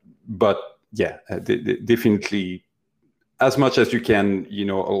 But yeah, definitely, as much as you can, you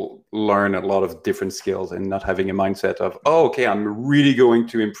know, learn a lot of different skills and not having a mindset of, oh, okay, I'm really going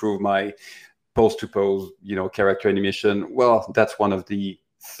to improve my pose-to-pose, you know, character animation. Well, that's one of the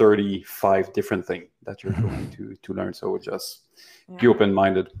 35 different things that you're going to learn. So just be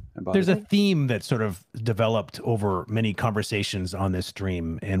open-minded about There's it. a theme that sort of developed over many conversations on this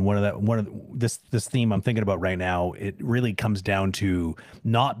stream, and this theme I'm thinking about right now, it really comes down to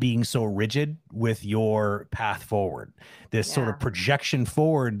not being so rigid with your path forward. This sort of projection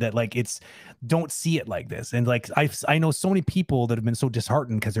forward that, like, don't see it like this. And like I know so many people that have been so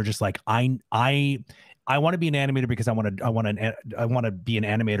disheartened because they're just like, I want to be an animator because I want to be an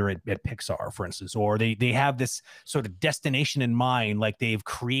animator at Pixar, for instance, or they have this sort of destination in mind, like they've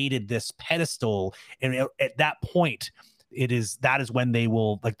created this pedestal, and at that point, that is when they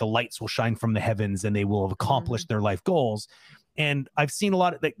will, like, the lights will shine from the heavens and they will have accomplished their life goals. And I've seen a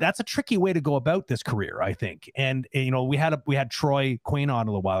lot of, like, that's a tricky way to go about this career, I think. And you know, we had Troy Quinn on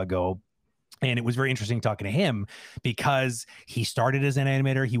a little while ago. And it was very interesting talking to him because he started as an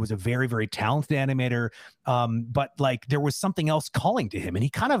animator. He was a very, very talented animator. But like, there was something else calling to him. And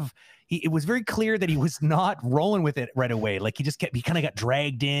it was very clear that he was not rolling with it right away. Like, he kind of got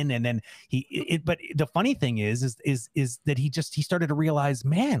dragged in. And then but the funny thing is that he started to realize,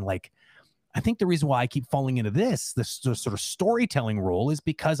 man, like, I think the reason why I keep falling into this sort of storytelling role is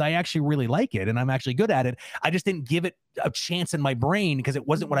because I actually really like it and I'm actually good at it. I just didn't give it a chance in my brain because it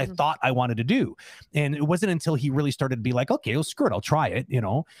wasn't what I thought I wanted to do. And it wasn't until he really started to be like, okay, well, screw it, I'll try it, you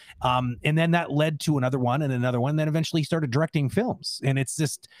know? And then that led to another one and another one. Then eventually he started directing films. And it's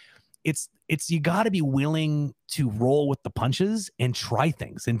just, you got to be willing to roll with the punches and try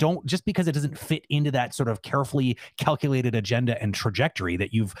things, and don't, just because it doesn't fit into that sort of carefully calculated agenda and trajectory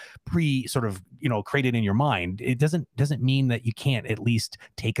that you've created in your mind, it doesn't mean that you can't at least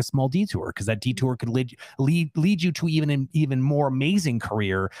take a small detour, because that detour could lead you to even more amazing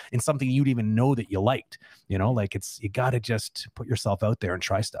career in something you'd even know that you liked, you know, like you got to just put yourself out there and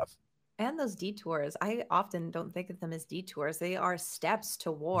try stuff. And those detours, I often don't think of them as detours. They are steps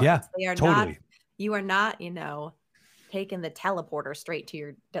towards. Yeah, they are totally. You are not, you know, taking the teleporter straight to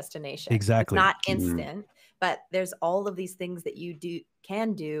your destination. Exactly. It's not instant, but there's all of these things that you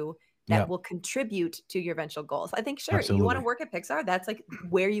can do that will contribute to your eventual goals. I think, sure, Absolutely. You want to work at Pixar, that's like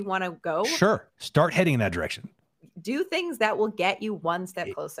where you want to go. Sure. Start heading in that direction. Do things that will get you one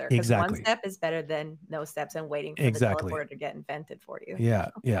step closer. Because exactly. one step is better than no steps and waiting for the teleporter to get invented for you. Yeah.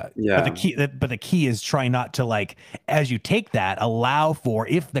 But the key is try not to, like, as you take that, allow for,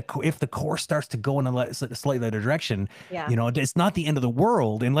 if the course starts to go in a slightly other direction, you know, it's not the end of the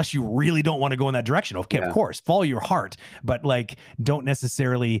world unless you really don't want to go in that direction. Okay, of course, follow your heart, but like, don't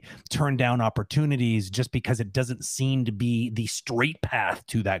necessarily turn down opportunities just because it doesn't seem to be the straight path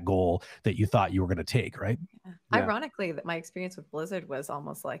to that goal that you thought you were going to take, right? Ironically, that my experience with Blizzard was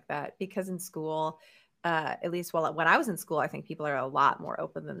almost like that, because in school, at least when I was in school, I think people are a lot more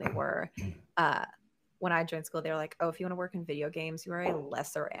open than they were. When I joined school, they were like, oh, if you want to work in video games, you are a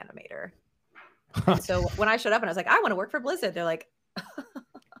lesser animator. And so when I showed up and I was like, I want to work for Blizzard, they're like,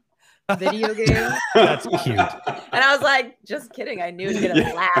 video games? That's cute. And I was like, just kidding. I knew to get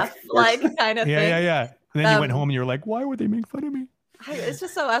a laugh, like, kind of thing. Yeah. Then you went home and you were like, why would they make fun of me? It's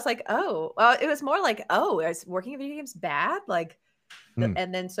just so I was like, oh, well, it was more like, oh, is working in video games bad? Like,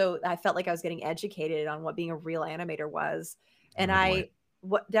 and then so I felt like I was getting educated on what being a real animator was, and I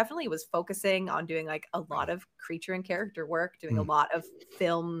definitely was focusing on doing like a lot of creature and character work, doing a lot of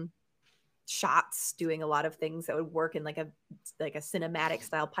film shots, doing a lot of things that would work in like a cinematic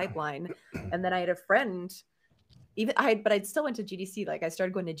style pipeline. And then I had a friend. But I still went to GDC. Like I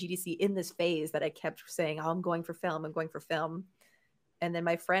started going to GDC in this phase that I kept saying, oh, I'm going for film. I'm going for film. And then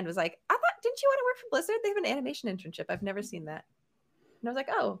my friend was like, didn't you want to work for Blizzard? They have an animation internship. I've never seen that. And I was like,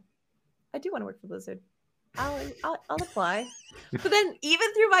 oh, I do want to work for Blizzard. I'll apply. But then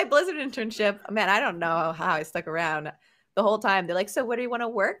even through my Blizzard internship, man, I don't know how I stuck around the whole time. They're like, so where do you want to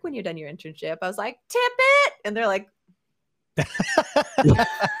work when you're done your internship? I was like, Tippett. And they're like,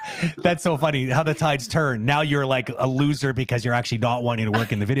 that's so funny how the tides turn. Now you're like a loser because you're actually not wanting to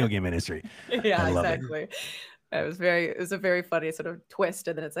work in the video game industry. Yeah, exactly. It was a very funny sort of twist.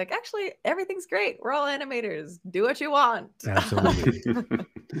 And then it's like, actually, everything's great. We're all animators. Do what you want. Absolutely.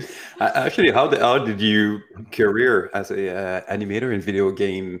 Actually, how did your career as a animator in video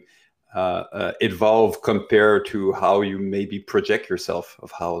game evolve compared to how you maybe project yourself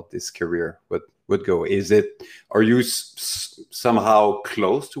of how this career would go? Are you somehow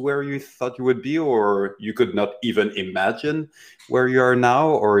close to where you thought you would be, or you could not even imagine where you are now,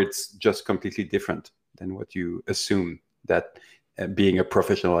 or it's just completely different than what you assume that being a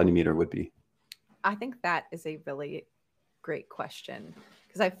professional animator would be? I think that is a really great question,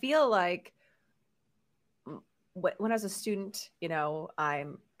 because I feel like when I was a student,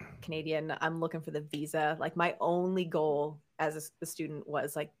 I'm Canadian, I'm looking for the visa. Like my only goal as a student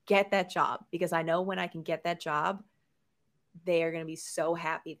was like, get that job, because I know when I can get that job, they are going to be so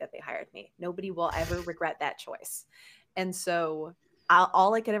happy that they hired me. Nobody will ever regret that choice. And so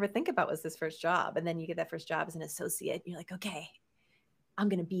all I could ever think about was this first job. And then you get that first job as an associate. And you're like, okay, I'm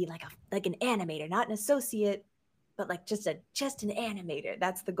going to be like an animator, not an associate, but like just an animator.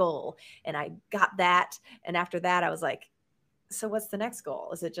 That's the goal. And I got that. And after that, I was like, so what's the next goal?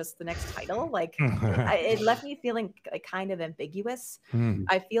 Is it just the next title? Like it left me feeling like kind of ambiguous.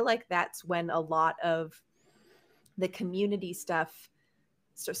 I feel like that's when a lot of the community stuff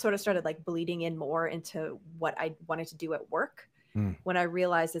sort of started like bleeding in more into what I wanted to do at work. When I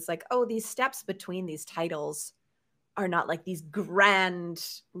realized it's like, oh, these steps between these titles are not like these grand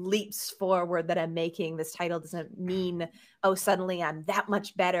leaps forward that I'm making. This title doesn't mean, oh, suddenly I'm that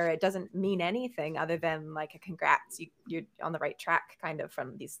much better. It doesn't mean anything other than like a congrats, you're on the right track kind of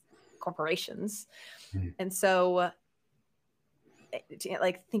from these corporations. And so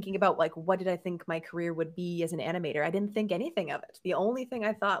like thinking about like, what did I think my career would be as an animator? I didn't think anything of it. The only thing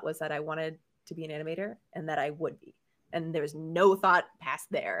I thought was that I wanted to be an animator and that I would be. And there was no thought past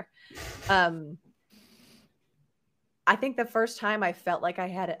there. I think the first time I felt like I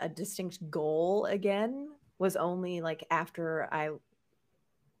had a distinct goal again was only like after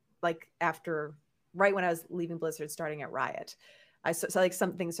right when I was leaving Blizzard, starting at Riot. So like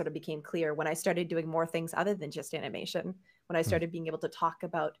something sort of became clear when I started doing more things other than just animation, when I started being able to talk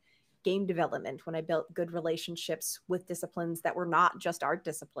about game development, when I built good relationships with disciplines that were not just art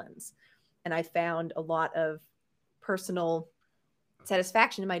disciplines. And I found a lot of personal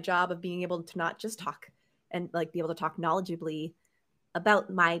satisfaction in my job of being able to not just talk and like be able to talk knowledgeably about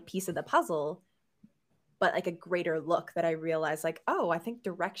my piece of the puzzle, but like a greater look that I realized like, oh, I think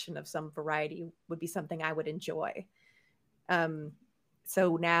direction of some variety would be something I would enjoy.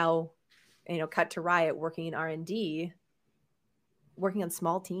 So now, cut to Riot, working in R&D, working on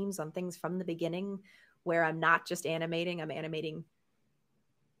small teams on things from the beginning where I'm not just animating, I'm animating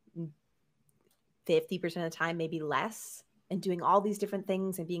 50% of the time, maybe less, and doing all these different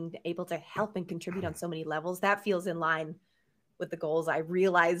things and being able to help and contribute on so many levels. That feels in line with the goals I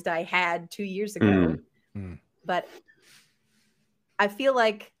realized I had 2 years ago. But I feel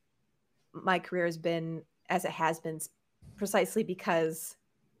like my career has been as it has been precisely because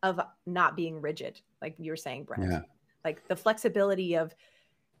of not being rigid, like you were saying, Brent. Yeah. Like the flexibility of,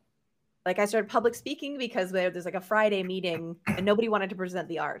 like I started public speaking because there's like a Friday meeting and nobody wanted to present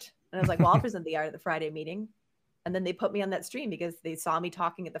the art. And I was like, well, I'll present the art at the Friday meeting. And then they put me on that stream because they saw me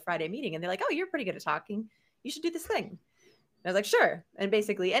talking at the Friday meeting and they're like, oh, you're pretty good at talking. You should do this thing. And I was like, sure. And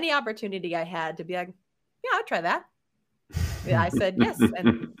basically any opportunity I had to be like, yeah, I'll try that. Yeah, I said yes.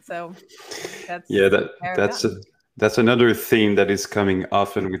 And so that's another theme that is coming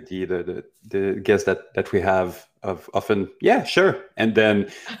often with the guests that we have of often, yeah, sure. And then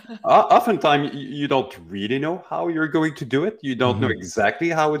oftentimes you don't really know how you're going to do it. You don't know exactly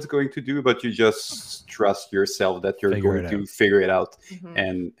how it's going to do, but you just trust yourself that you're going to figure it out.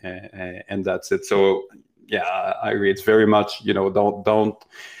 And that's it. So yeah, I agree. It's very much, don't.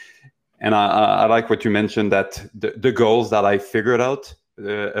 And I like what you mentioned, that the goals that I figured out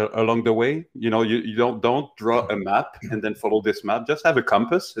along the way, you don't draw a map and then follow this map. Just have a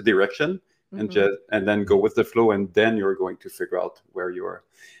compass, a direction, and then go with the flow, and then you're going to figure out where you're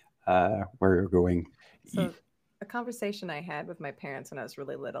going. So a conversation I had with my parents when I was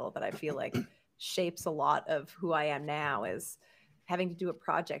really little that I feel like shapes a lot of who I am now is having to do a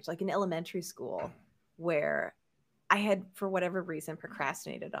project like in elementary school where I had, for whatever reason,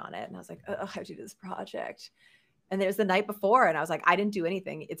 procrastinated on it. And I was like, oh, I have to do this project. And it was the night before, and I was like, I didn't do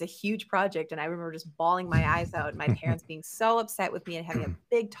anything. It's a huge project. And I remember just bawling my eyes out, and my parents being so upset with me and having a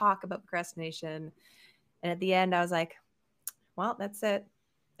big talk about procrastination. And at the end, I was like, well, that's it.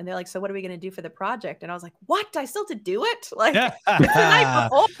 And they're like, so what are we going to do for the project? And I was like, what? I still have to do it? Like, it's the night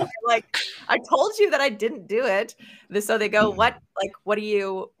before. Like, I told you that I didn't do it. So they go, what? Like, what do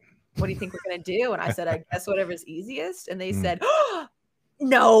you think we're going to do? And I said, I guess whatever's easiest. And they said, oh,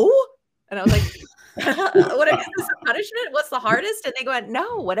 no. And I was like, what is this a punishment? What's the hardest? And they go,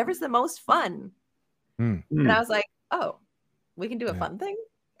 no, whatever's the most fun. And I was like, oh, we can do a fun thing.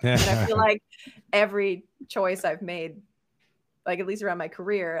 And I feel like every choice I've made, like at least around my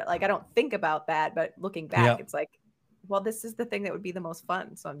career, like I don't think about that, but looking back, it's like, well, this is the thing that would be the most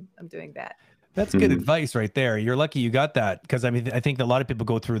fun. So I'm doing that. That's good advice right there. You're lucky you got that, because I mean, I think a lot of people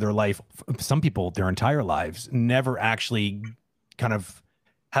go through their life, some people their entire lives, never actually kind of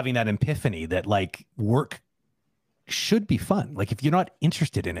having that epiphany that like work should be fun. Like if you're not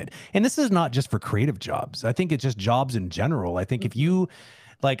interested in it, and this is not just for creative jobs. I think it's just jobs in general. I think if you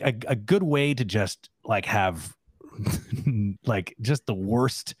like a good way to just like have like just the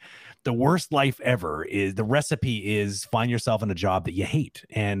worst life ever is, the recipe is find yourself in a job that you hate.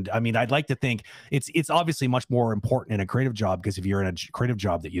 And I mean, I'd like to think it's obviously much more important in a creative job, because if you're in a creative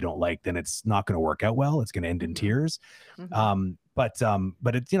job that you don't like, then it's not going to work out well. It's going to end in tears. But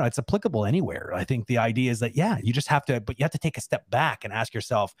it's, it's applicable anywhere. I think the idea is that, you just have to, but you have to take a step back and ask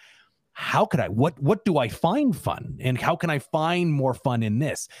yourself, how could I, what do I find fun, and how can I find more fun in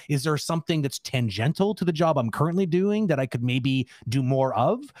this? Is there something that's tangential to the job I'm currently doing that I could maybe do more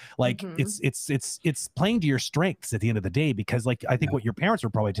of? Like it's playing to your strengths at the end of the day, because like, I think what your parents were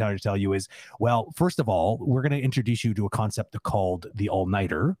probably trying to tell you is, well, first of all, we're going to introduce you to a concept called the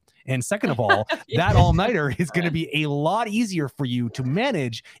all-nighter. And second of all, that all-nighter is going to be a lot easier for you to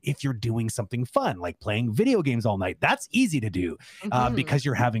manage if you're doing something fun, like playing video games all night. That's easy to do because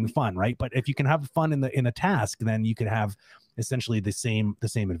you're having fun, right? But if you can have fun in a task, then you can have essentially the same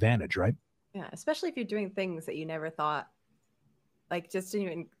advantage, right? Yeah, especially if you're doing things that you never thought, like just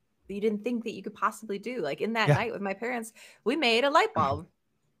you didn't think that you could possibly do. Like in that night with my parents, we made a light bulb.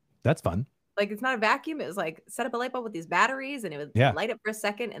 That's fun. Like it's not a vacuum. It was like set up a light bulb with these batteries, and it would light up for a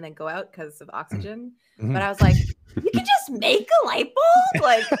second and then go out because of oxygen. But I was like, you can just make a light bulb?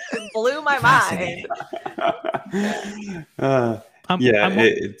 Like it blew my mind.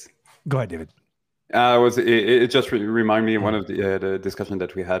 Go ahead, David. It just reminded me of one of the discussion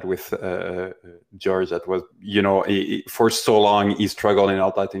that we had with George. That was, for so long he struggled in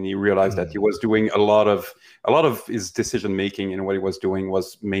all that, and he realized that he was doing a lot of his decision making, and what he was doing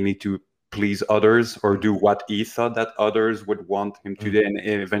was mainly to please others or do what he thought that others would want him to do, and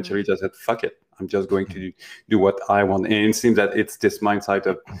eventually just said, fuck it, I'm just going to do what I want. And it seems that it's this mindset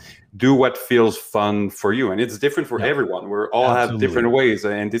of do what feels fun for you, and it's different for everyone. We all have different ways,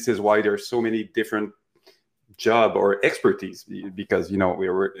 and this is why there's so many different job or expertise, because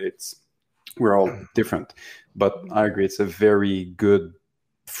we're all different. But I agree, it's a very good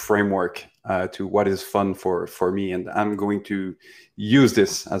framework to what is fun for me, and I'm going to use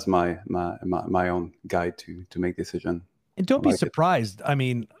this as my own guide to make decision. And don't be surprised. I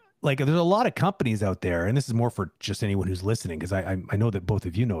mean, like there's a lot of companies out there, and this is more for just anyone who's listening, because I know that both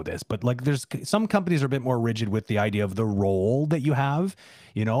of you know this, but like there's some companies are a bit more rigid with the idea of the role that you have,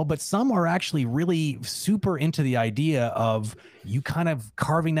 but some are actually really super into the idea of you kind of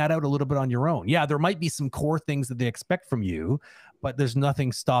carving that out a little bit on your own. Yeah, there might be some core things that they expect from you, but there's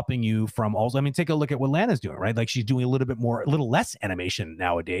nothing stopping you from also, I mean, take a look at what Lana's doing, right? Like she's doing a little less animation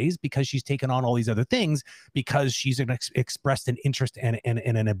nowadays because she's taken on all these other things, because she's expressed an interest and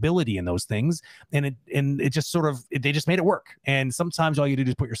an ability in those things. And it just they just made it work. And sometimes all you do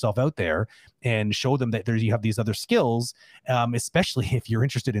is put yourself out there and show them that you have these other skills, especially if you're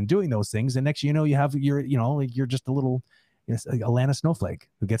interested in doing those things. And next, you're just a little, a Lana snowflake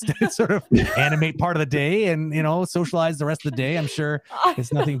who gets to sort of animate part of the day and, socialize the rest of the day. I'm sure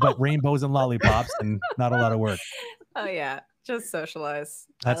it's nothing but rainbows and lollipops and not a lot of work. Oh yeah. Just socialize.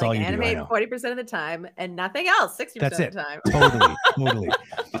 That's all you animate do. Animate 40% of the time and nothing else 60% of the time. Totally.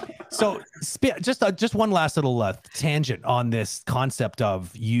 So just one last little tangent on this concept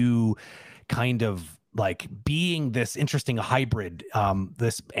of you kind of like being this interesting hybrid,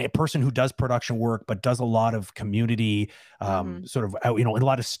 this person who does production work, but does a lot of community, sort of, you know, a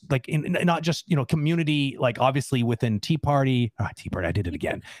lot of like not just, you know, community, like obviously within Tea Party, I did it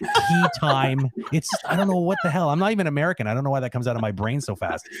again. Tea Time. It's just, I don't know what the hell. I'm not even American. I don't know why that comes out of my brain so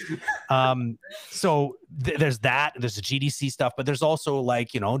fast. So there's that, there's the GDC stuff, but there's also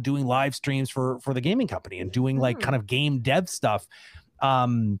like, you know, doing live streams for the gaming company and doing like kind of game dev stuff.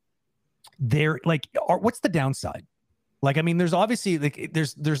 What's the downside? Like, I mean, there's obviously like,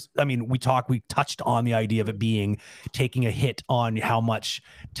 I mean, we touched on the idea of it being taking a hit on how much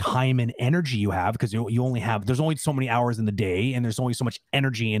time and energy you have, because there's only so many hours in the day and there's only so much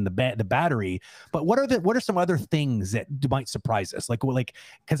energy in the battery. But what are some other things that might surprise us? Like,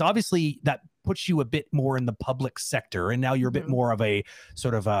 because obviously that puts you a bit more in the public sector, and now you're a bit more of a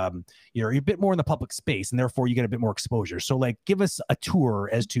sort of, you're a bit more in the public space, and therefore you get a bit more exposure. So like, give us a tour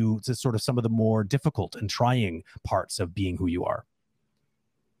as to sort of some of the more difficult and trying parts of being who you are.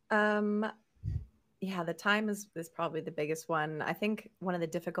 Yeah, the time is probably the biggest one. I think one of the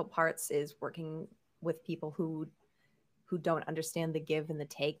difficult parts is working with people who don't understand the give and the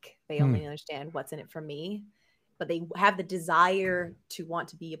take. They only understand what's in it for me, but they have the desire to want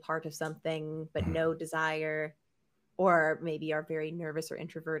to be a part of something, but no desire, or maybe are very nervous or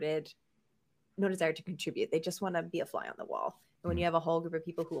introverted, no desire to contribute. They just want to be a fly on the wall. And when you have a whole group of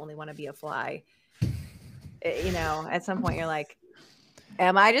people who only want to be a fly, you know, at some point you're like,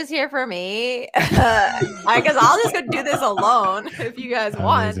 am I just here for me? Because I'll just go do this alone if you guys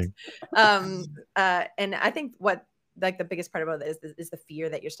want. And I think what like the biggest part about it is the fear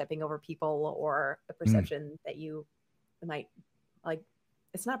that you're stepping over people, or the perception that you might, like,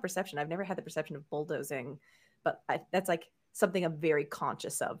 it's not perception. I've never had the perception of bulldozing, but that's like something I'm very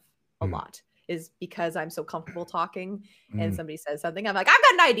conscious of a lot, is because I'm so comfortable talking and somebody says something, I'm like, I've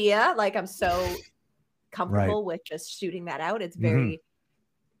got an idea. Like, I'm so comfortable with just shooting that out. It's very,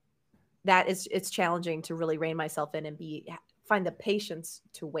 it's challenging to really rein myself in and find the patience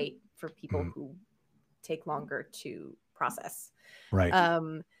to wait for people who take longer to process. Right.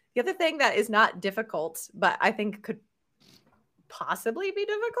 The other thing that is not difficult, but I think could possibly be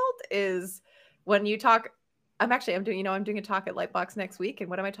difficult, is when you talk. I'm doing a talk at Lightbox next week, and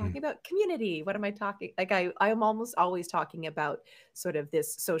what am I talking about? Community. What am I talking? Like I'm almost always talking about sort of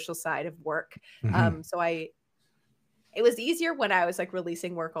this social side of work. It was easier when I was like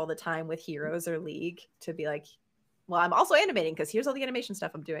releasing work all the time with Heroes or League to be like, well, I'm also animating because here's all the animation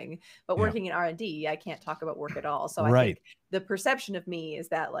stuff I'm doing. But working in R&D, I can't talk about work at all. So I think the perception of me is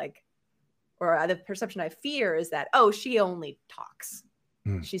that like, or the perception I fear is that, oh, she only talks.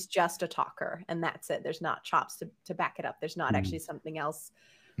 She's just a talker, and that's it. There's not chops to back it up. There's not actually something else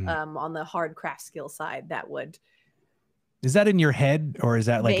on the hard craft skill side that would. Is that in your head, or is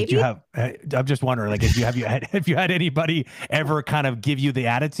that like, did you have? I'm just wondering, like, have you had anybody ever kind of give you the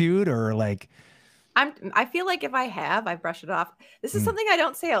attitude, or like? I feel like if I brushed it off. This is something I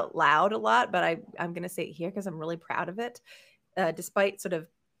don't say out loud a lot, but I'm going to say it here because I'm really proud of it. Despite sort of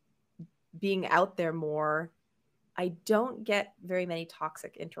being out there more, I don't get very many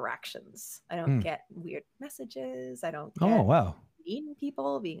toxic interactions. I don't get weird messages. I don't get mean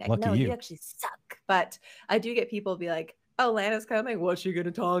people being like, lucky no, you actually suck. But I do get people be like, oh, Lana's coming. What's she going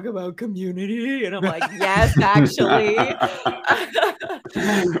to talk about? Community? And I'm like, yes, actually.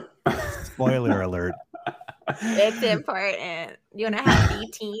 Spoiler alert. It's important. You want to have a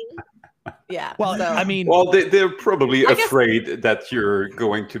team? Yeah. Well, so, I mean, they're probably afraid that you're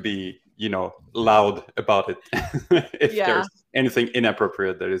going to be, you know, loud about it if there's anything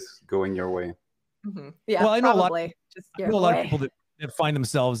inappropriate that is going your way. Yeah. Well, I know probably. a lot of people that find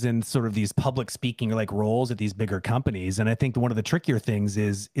themselves in sort of these public speaking like roles at these bigger companies, and I think one of the trickier things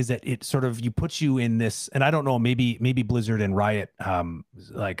is that it sort of puts you in this, and I don't know, maybe Blizzard and Riot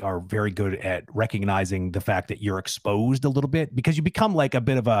like are very good at recognizing the fact that you're exposed a little bit, because you become like a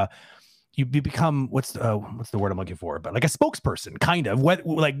bit of a, you become what's the word I'm looking for, but like a spokesperson, kind of,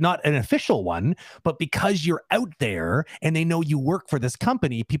 like not an official one, but because you're out there and they know you work for this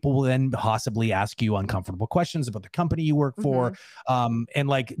company, people will then possibly ask you uncomfortable questions about the company you work for. And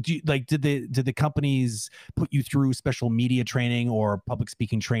like, did the companies put you through special media training or public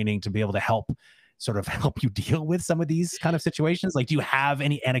speaking training to be able to help you deal with some of these kind of situations? Like, do you have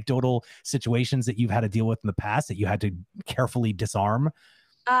any anecdotal situations that you've had to deal with in the past that you had to carefully disarm?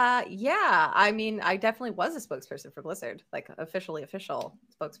 Yeah. I mean, I definitely was a spokesperson for Blizzard, like official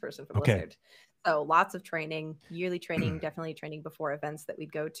spokesperson for Blizzard. So lots of training, yearly training, definitely training before events that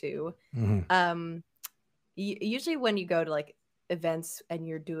we'd go to. Usually when you go to like events and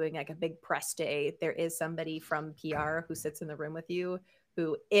you're doing like a big press day, there is somebody from PR who sits in the room with you,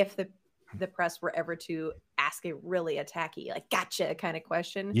 who, if the press were ever to ask a really attacky, like gotcha kind of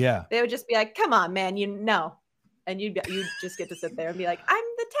question, they would just be like, come on, man, you know. And you just get to sit there and be like, I'm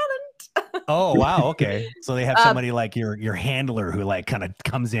the talent. Oh, wow. Okay. So they have somebody like your handler who like kind of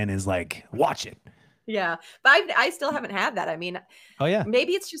comes in and is like, watch it. Yeah. But I still haven't had that. I mean, oh yeah,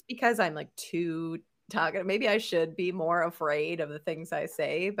 maybe it's just because I'm like too talkative. Maybe I should be more afraid of the things I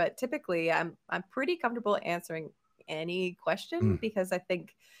say, but typically I'm pretty comfortable answering any question because I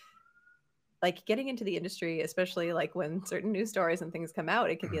think like getting into the industry, especially like when certain news stories and things come out,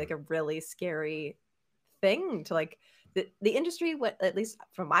 it can be like a really scary thing to like the industry. What, at least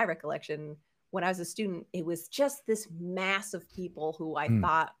from my recollection, when I was a student, it was just this mass of people who I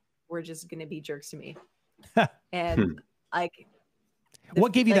thought were just going to be jerks to me. And like,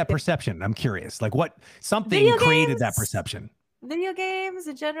 what gave you that perception? I'm curious. Like what something created that perception? Video games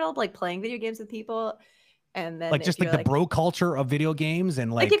in general, like playing video games with people. And then like just like the bro culture of video games,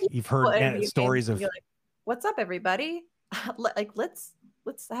 and like you've heard stories of like, what's up everybody? Like let's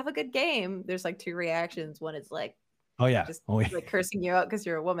have a good game. There's like two reactions. One is like, like cursing you out because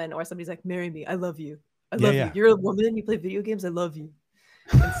you're a woman, or somebody's like, marry me, I love you, I love you, you're a woman, you play video games, I love you.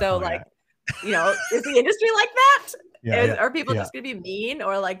 And so you know, is the industry like that? Are people just gonna be mean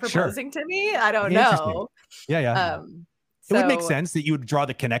or like proposing to me? I don't know. It would make sense that you would draw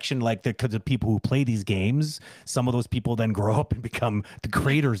the connection, like because the people who play these games, some of those people then grow up and become the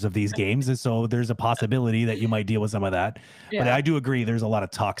creators of these games. And so there's a possibility that you might deal with some of that. But I do agree, there's a lot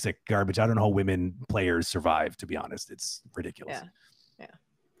of toxic garbage. I don't know how women players survive, to be honest. It's ridiculous.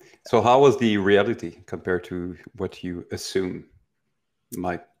 So how was the reality compared to what you assume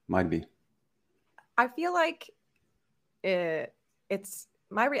might be? I feel like it's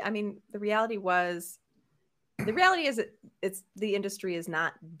I mean, the reality is it's the industry is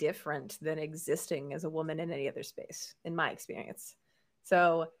not different than existing as a woman in any other space, in my experience.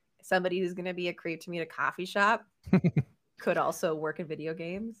 So somebody who's going to be a creep to me at a coffee shop could also work in video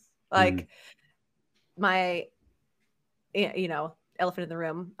games. Like my, you know, elephant in the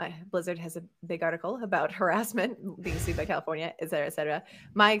room, Blizzard has a big article about harassment, being sued by California, et cetera, et cetera.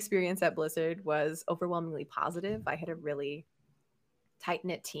 My experience at Blizzard was overwhelmingly positive. I had a really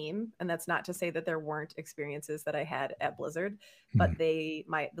tight-knit team, and that's not to say that there weren't experiences that I had at Blizzard, but the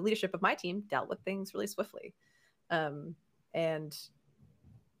leadership of my team dealt with things really swiftly. And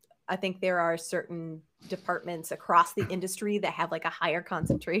I think there are certain departments across the industry that have like a higher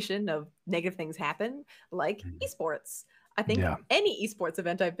concentration of negative things happen, like esports. I think any esports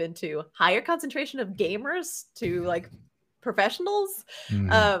event I've been to, higher concentration of gamers to like professionals.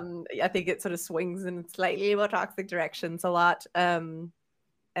 I think it sort of swings in slightly more toxic directions a lot. Not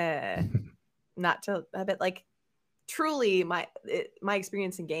to a bit like truly my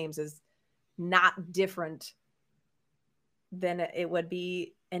experience in games is not different than it would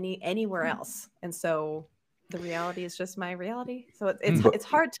be anywhere else. And so the reality is just my reality. So it's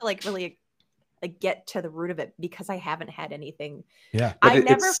hard to like really like get to the root of it because I haven't had anything. I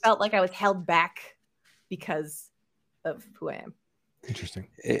never felt like I was held back because of who I am. Interesting.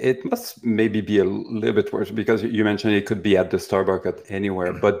 It must maybe be a little bit worse because you mentioned it could be at the Starbucks at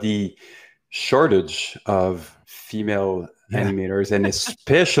anywhere, but the shortage of female animators, and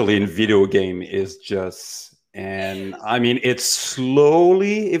especially in video game, is just, and I mean, it's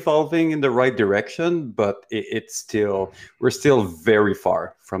slowly evolving in the right direction, but we're still very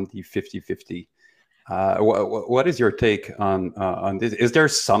far from the 50-50. What is your take on this? Is there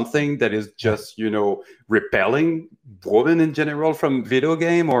something that is just, you know, repelling women in general from video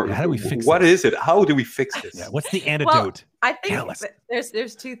game, or how do we fix what is it? How do we fix this? What's the antidote? Well, I think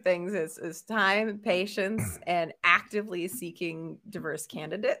there's two things: is time, patience, and actively seeking diverse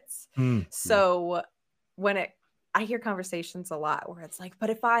candidates. So when I hear conversations a lot where it's like, but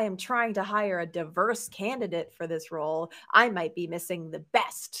if I am trying to hire a diverse candidate for this role, I might be missing the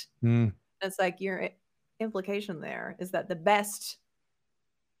best. It's like your implication there is that the best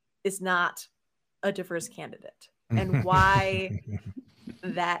is not a diverse candidate. And why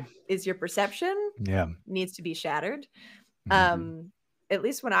that is your perception needs to be shattered. At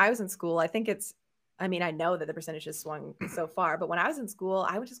least when I was in school, I think I know that the percentage has swung so far, but when I was in school,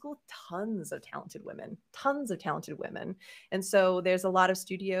 I went to school with tons of talented women. And so there's a lot of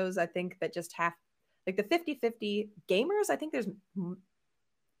studios, I think, that just have like the 50-50 gamers. I think there's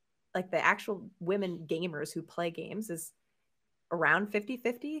like the actual women gamers who play games is around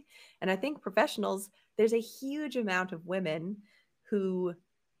 50-50. And I think professionals, there's a huge amount of women who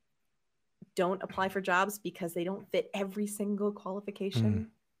don't apply for jobs because they don't fit every single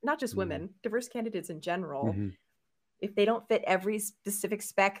qualification. Not just women, diverse candidates in general. if they don't fit every specific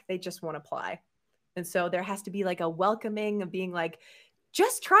spec, they just won't apply. And so there has to be like a welcoming of being like,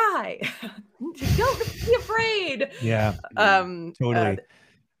 just try. Don't be afraid. Yeah. Totally.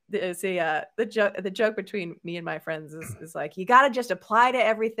 The joke between me and my friends is like, you got to just apply to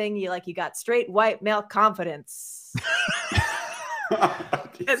everything. You got straight white male confidence.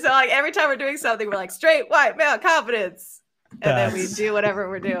 And so like every time we're doing something, we're like, straight white male confidence. And then we do whatever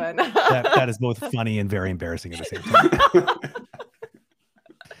we're doing. that is both funny and very embarrassing at the same time.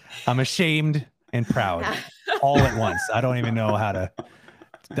 I'm ashamed and proud all at once. I don't know how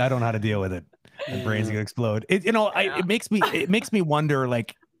to deal with it. My brain's gonna explode. It makes me wonder,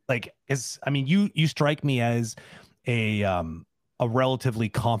 you strike me as a relatively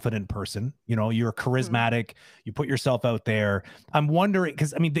confident person. You're charismatic. You put yourself out there. I'm wondering,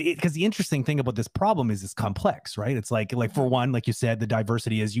 because the interesting thing about this problem is it's complex, right? It's like for one, like you said, the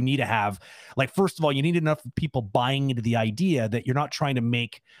diversity is you need to have, first of all, you need enough people buying into the idea that you're not trying to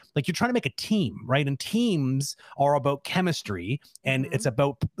make, you're trying to make a team, right? And teams are about chemistry, and it's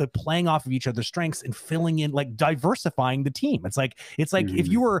about playing off of each other's strengths and filling in, diversifying the team. It's like if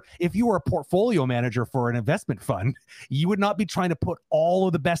you were a portfolio manager for an investment fund, you would not be trying to put all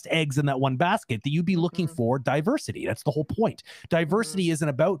of the best eggs in that one basket. That you'd be looking for diversity. That's the whole point. Diversity isn't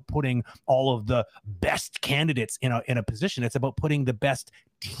about putting all of the best candidates in a position. It's about putting the best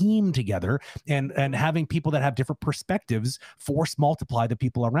team together and having people that have different perspectives force multiply the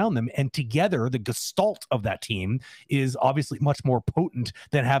people around them, and together the gestalt of that team is obviously much more potent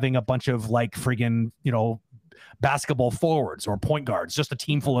than having a bunch of friggin' basketball forwards or point guards, just a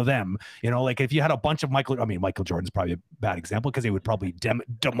team full of them. If you had a bunch of Michael Jordan's probably a bad example because they would probably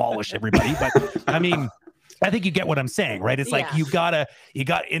demolish everybody, but I think you get what I'm saying, right? It's you got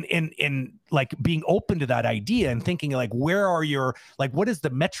in being open to that idea and thinking where are your, what is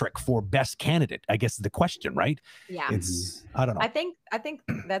the metric for best candidate, I guess is the question, right? Yeah. I don't know. I think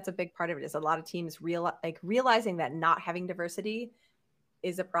that's a big part of it, is a lot of teams realizing that not having diversity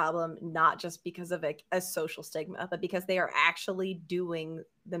is a problem, not just because of a social stigma, but because they are actually doing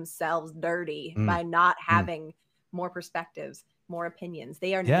themselves dirty by not having more perspectives, more opinions.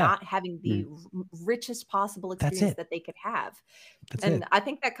 They are not having the richest possible experience that they could have. I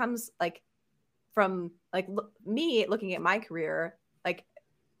think that comes from me looking at my career.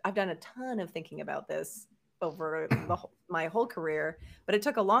 I've done a ton of thinking about this over my whole career, but it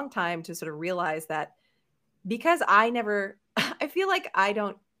took a long time to sort of realize that, because I feel like I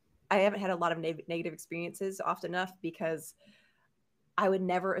haven't had a lot of negative experiences often enough, because I would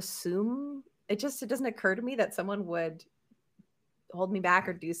never assume, it doesn't occur to me that someone would hold me back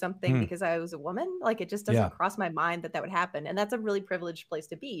or do something because I was a woman. It just doesn't cross my mind that would happen. And that's a really privileged place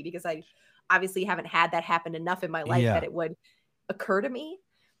to be, because I obviously haven't had that happen enough in my life that it would occur to me.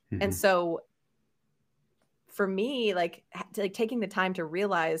 And so for me, taking the time to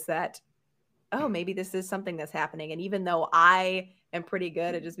realize that, oh, maybe this is something that's happening. And even though I am pretty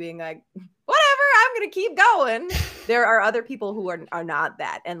good at just being like, whatever, I'm going to keep going, there are other people who are not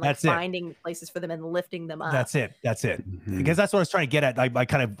that, and finding places for them and lifting them up. That's it. Because that's what I was trying to get at.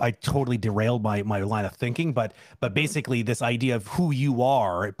 I totally derailed my line of thinking, but basically this idea of who you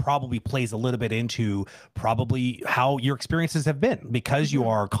are, it probably plays a little bit into probably how your experiences have been, because you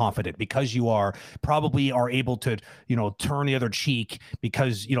are confident, because you are able to, turn the other cheek,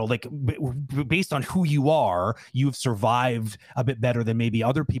 because, based on who you are, you've survived a bit better than maybe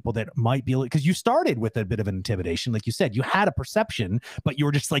other people that might be, because you started with a bit of an intimidation. Like you said, you had a perception, but you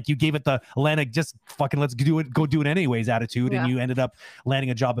were just you gave it the Lana, just fucking let's do it, go do it anyways attitude. And you ended up landing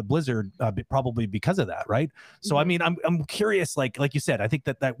a job at Blizzard, probably because of that. Right. So, I'm curious, like you said, I think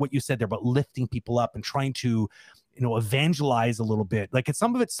that what you said there about lifting people up and trying to, evangelize a little bit.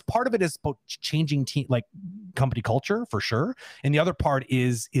 Part of it is about changing company culture for sure. And the other part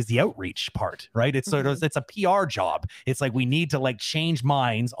is the outreach part, right? It's it's a PR job. It's we need to change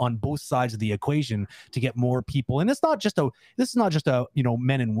minds on both sides of the equation to get more people. And this is not just a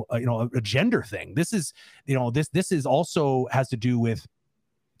men and a gender thing. This is this is also has to do with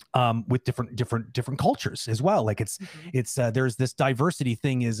different cultures as well. There's this diversity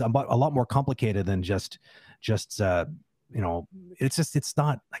thing is a lot more complicated than just it's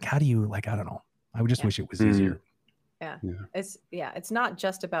not how do you I don't know. I would just wish it was easier. It's not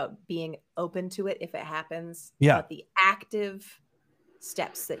just about being open to it if it happens, but the active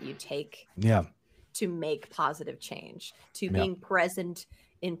steps that you take to make positive change, to being present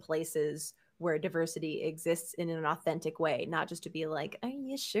in places where diversity exists in an authentic way, not just to be like, are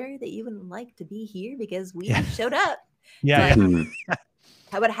you sure that you would like to be here because we showed up?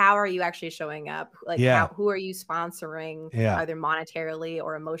 But how are you actually showing up? Who are you sponsoring, either monetarily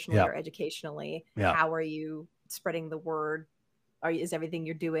or emotionally or educationally? How are you spreading the word? Is everything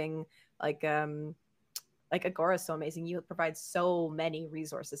you're doing like Agora is so amazing. You provide so many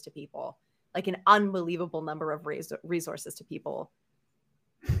resources to people, like an unbelievable number of resources to people.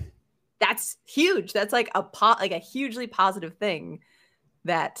 That's huge. That's like a hugely positive thing,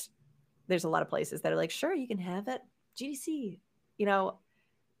 that there's a lot of places that are like, sure, you can have it. GDC, you know,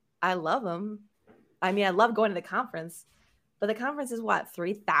 I love them. I mean, I love going to the conference, but the conference is what,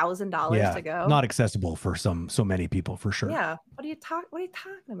 $3,000 to go? Not accessible for so many people, for sure. Yeah. What are you talking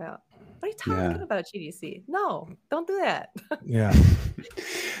about? What are you talking about, GDC? No, don't do that. Yeah.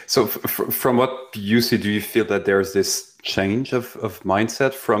 So from what you see, do you feel that there's this change of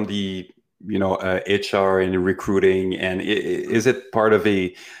mindset from the, HR and recruiting, and is it part of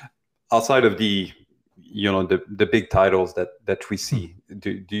outside of the, the big titles that we see?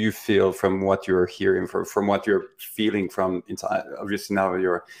 Do you feel, from what you're hearing, from what you're feeling from inside, obviously now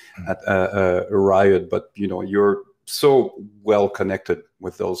you're at a Riot, but you're so well connected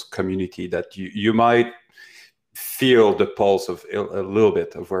with those community that you might feel the pulse of a little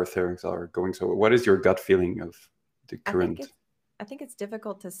bit of where things are going. So what is your gut feeling of the current? I think it's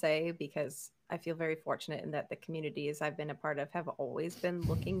difficult to say, because I feel very fortunate in that the communities I've been a part of have always been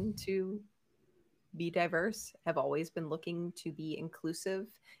looking to be diverse, have always been looking to be inclusive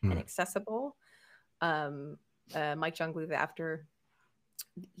and accessible. Mike Jungluth, after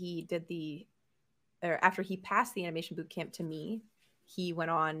he passed the animation boot camp to me, he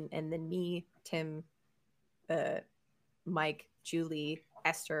went on, and then me, Tim, Mike, Julie,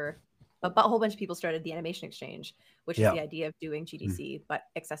 Esther, a whole bunch of people started the Animation Exchange, which is the idea of doing GDC but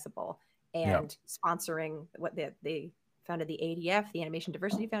accessible, and sponsoring what they founded the ADF, the Animation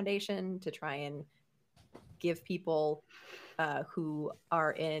Diversity Foundation, to try and give people who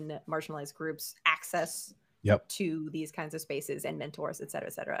are in marginalized groups access to these kinds of spaces and mentors, et cetera,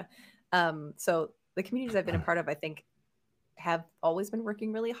 et cetera. So the communities I've been a part of, I think, have always been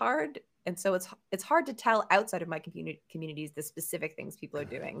working really hard. And so it's hard to tell outside of my communities the specific things people are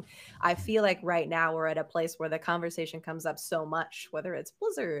doing. I feel like right now we're at a place where the conversation comes up so much, whether it's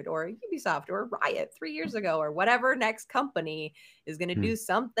Blizzard or Ubisoft or Riot 3 years ago, or whatever next company is going to do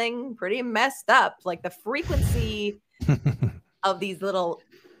something pretty messed up. Like the frequency of these little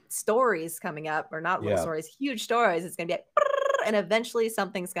stories coming up, or not little stories, huge stories, it's going to be like, and eventually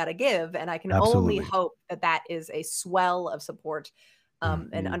something's got to give. And I can only hope that is a swell of support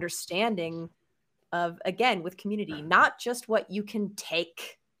and understanding of, again, with community, not just what you can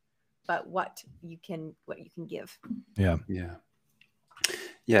take, but what you can give.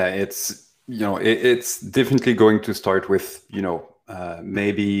 It's it's definitely going to start with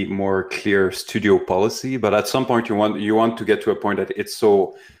maybe more clear studio policy, but at some point you want to get to a point that it's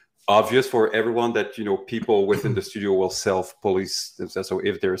so obvious for everyone that people within the studio will self-police themselves. So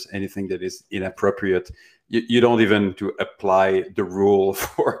if there's anything that is inappropriate, you don't even to apply the rule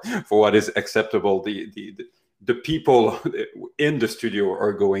for what is acceptable. The people in the studio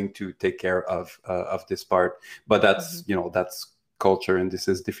are going to take care of this part. But that's that's culture, and this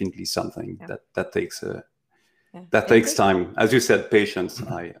is definitely something that takes that takes time. As you said, patience.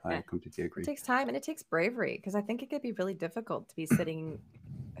 I completely agree. It takes time, and it takes bravery, because I think it could be really difficult to be sitting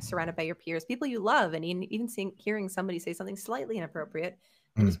surrounded by your peers, people you love, and even hearing somebody say something slightly inappropriate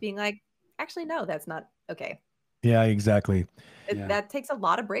and just being like, actually, no, that's not okay. Yeah, exactly. That takes a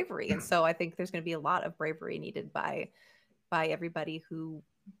lot of bravery. And so I think there's going to be a lot of bravery needed by everybody who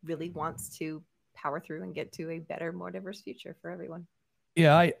really wants to power through and get to a better, more diverse future for everyone.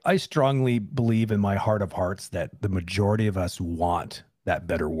 Yeah, I strongly believe in my heart of hearts that the majority of us want that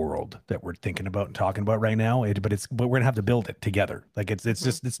better world that we're thinking about and talking about right now. But we're gonna have to build it together. Like it's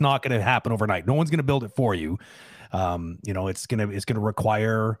just, it's not gonna happen overnight. No one's gonna build it for you. It's gonna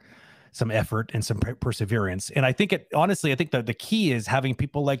require some effort and some perseverance. And I think honestly, I think the key is having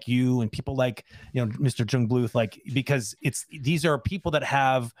people like you and people like, Mr. Jungluth, because these are people that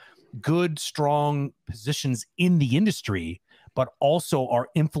have good, strong positions in the industry, but also are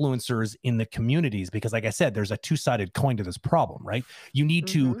influencers in the communities, because like I said, there's a two-sided coin to this problem, right? You need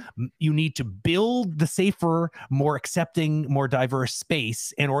to build the safer, more accepting, more diverse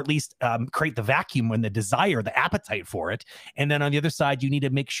space, or at least create the vacuum and the desire, the appetite for it. And then on the other side, you need to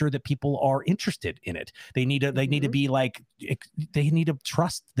make sure that people are interested in it. They need to be like, they need to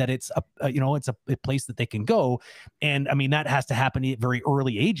trust that it's it's a place that they can go. And I mean, that has to happen at very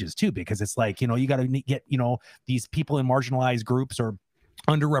early ages too, because it's like, you got to get, these people in marginalized groups or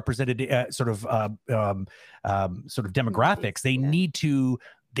underrepresented sort of demographics. They need to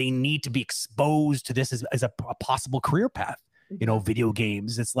be exposed to this as a possible career path. you know, video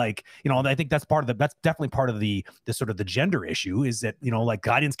games. It's like, you know, I think that's definitely part of the sort of the gender issue, is that, you know, like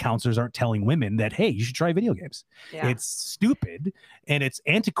guidance counselors aren't telling women that, hey, you should try video games. Yeah. It's stupid and it's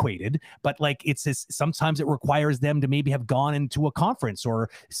antiquated, but like sometimes it requires them to maybe have gone into a conference or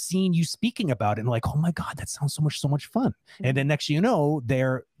seen you speaking about it and like, oh my God, that sounds so much fun. And then next, you know,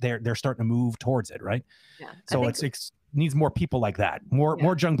 they're starting to move towards it. Right. Yeah. So it's needs more people like that, more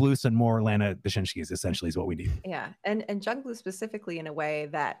Jung Blues and more Lana Bachynski essentially is what we need. Yeah. And Jung Blue specifically in a way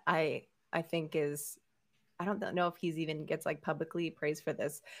that I think is, I don't know if he's even gets like publicly praised for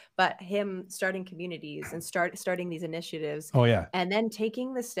this, but him starting communities and starting these initiatives. Oh yeah. And then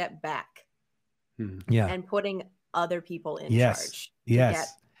taking the step back and putting other people in charge to get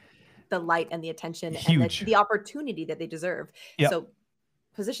the light and the attention and the opportunity that they deserve. So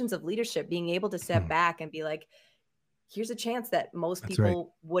positions of leadership, being able to step back and be like, here's a chance that most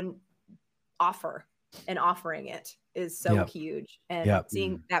people wouldn't offer, and offering it is so huge. And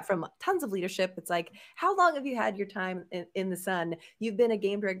seeing that from tons of leadership, it's like, how long have you had your time in the sun? You've been a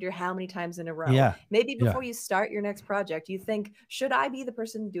game director how many times in a row? Maybe before you start your next project, you think, should I be the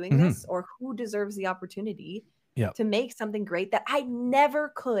person doing this, or who deserves the opportunity to make something great that I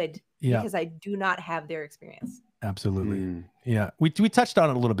never could because I do not have their experience? Absolutely. Yeah. We touched on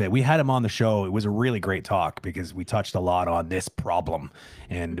it a little bit. We had him on the show. It was a really great talk because we touched a lot on this problem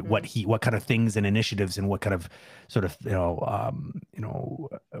and what kind of things and initiatives and what kind of sort of,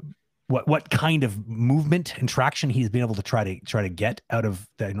 what kind of movement and traction he's been able to try to get out of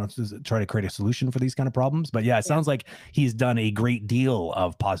that, you know, try to create a solution for these kind of problems. But yeah, it sounds like he's done a great deal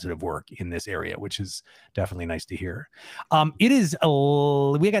of positive work in this area, which is definitely nice to hear. It is,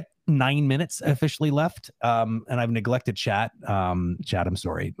 we got 9 minutes officially left. And I've neglected chat. Chat, I'm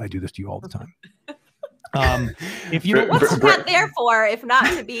sorry. I do this to you all the time. If you don't, what's that there for if not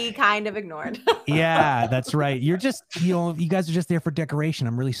to be kind of ignored? Yeah, that's right. You're just, you know, you guys are just there for decoration.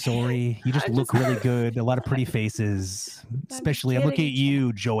 I'm really sorry. You just look really good. A lot of pretty faces, especially I'm looking at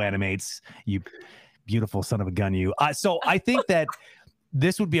you, Joe Animates, you beautiful son of a gun, you. So I think that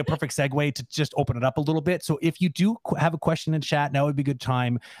this would be a perfect segue to just open it up a little bit. So if you do have a question in chat, now would be a good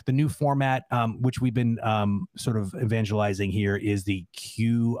time. The new format, which we've been sort of evangelizing here, is the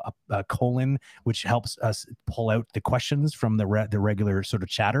Q colon, which helps us pull out the questions from the regular sort of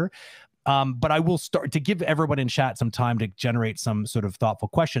chatter. But I will start to give everyone in chat some time to generate some sort of thoughtful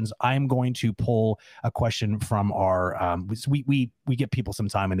questions. I'm going to pull a question from our, we get people some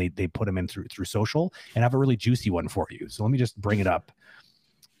time and they put them in through social, and I have a really juicy one for you. So let me just bring it up.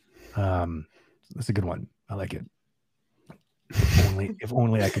 That's a good one. I like it. If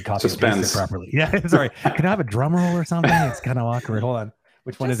only I could copy and paste it properly. Yeah, sorry. Can I have a drum roll or something? It's kind of awkward. Hold on.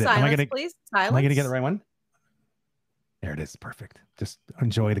 Which one is it? Silence, am I gonna please. get the right one? There it is. Perfect. Just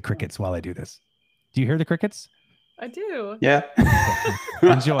enjoy the crickets while I do this. Do you hear the crickets? I do. Yeah.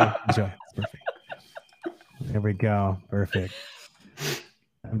 Enjoy. It's perfect. There we go. Perfect.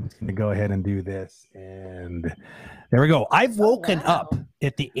 I'm just going to go ahead and do this. And there we go. I've woken up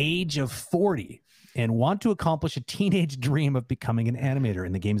at the age of 40 and want to accomplish a teenage dream of becoming an animator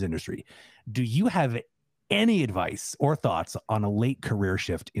in the games industry. Do you have any advice or thoughts on a late career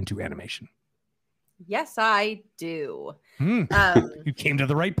shift into animation? Yes, I do. You came to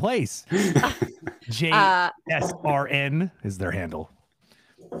the right place. JSRN is their handle.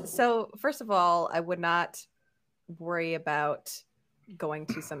 So first of all, I would not worry about going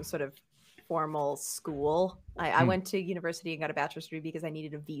to some sort of formal school. I went to university and got a bachelor's degree because I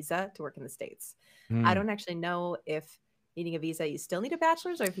needed a visa to work in the States. I don't actually know if needing a visa, you still need a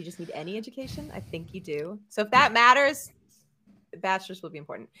bachelor's, or if you just need any education. I think you do. So if that matters, bachelor's will be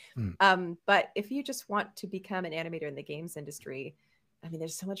important. But if you just want to become an animator in the games industry, I mean,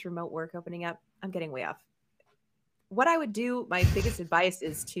 there's so much remote work opening up. I'm getting way off. What I would do, my biggest advice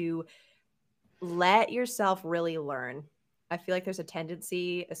is to let yourself really learn. I feel like there's a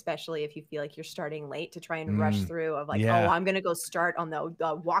tendency, especially if you feel like you're starting late, to try and rush through of like, oh, I'm going to go start on the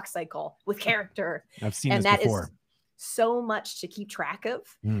walk cycle with character. I've seen and this that before. Is so much to keep track of.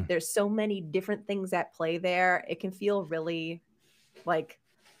 There's so many different things at play there. It can feel really like,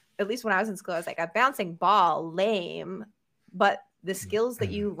 at least when I was in school, I was like, a bouncing ball, lame. But the skills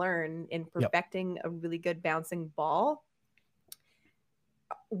that you learn in perfecting a really good bouncing ball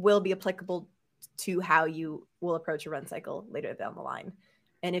will be applicable to how you will approach a run cycle later down the line.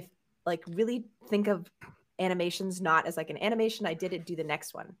 And if like really think of animations not as like an animation, I did it, do the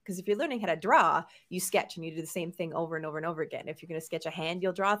next one. Because if you're learning how to draw, you sketch and you do the same thing over and over and over again. If you're going to sketch a hand,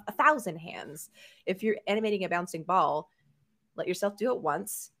 you'll draw 1,000 hands. If you're animating a bouncing ball, let yourself do it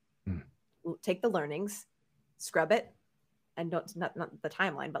once, take the learnings, scrub it, and not the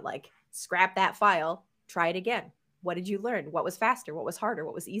timeline, but like scrap that file, try it again. what did you learn? What was faster? What was harder?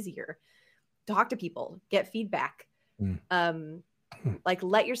 What was easier? Talk to people, get feedback. Like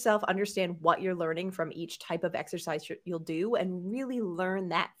let yourself understand what you're learning from each type of exercise you'll do, and really learn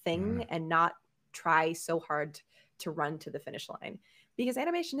that thing and not try so hard to run to the finish line, because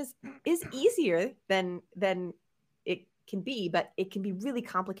animation is easier than it can be, but it can be really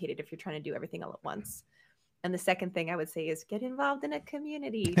complicated if you're trying to do everything all at once. And the second thing I would say is get involved in a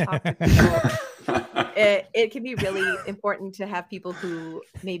community, talk to people. It can be really important to have people who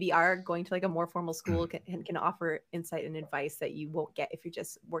maybe are going to like a more formal school can offer insight and advice that you won't get if you're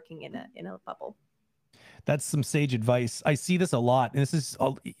just working in a bubble. That's some sage advice. I see this a lot. And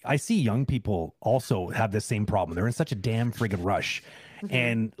I see young people also have the same problem. They're in such a damn friggin' rush.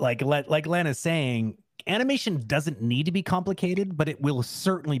 And like Lana's saying, animation doesn't need to be complicated, but it will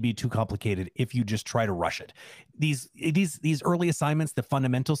certainly be too complicated if you just try to rush it. These early assignments, the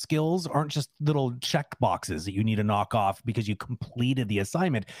fundamental skills aren't just little check boxes that you need to knock off because you completed the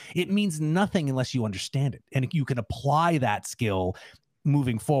assignment. It means nothing unless you understand it. And you can apply that skill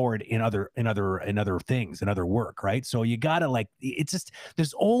moving forward in other things, in other work, right? So you gotta it's just,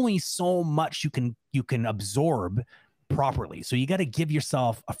 there's only so much you can absorb properly. So you got to give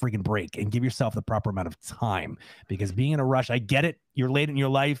yourself a freaking break and give yourself the proper amount of time, because being in a rush, I get it. You're late in your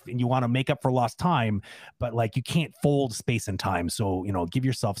life and you want to make up for lost time, but like you can't fold space and time. So, give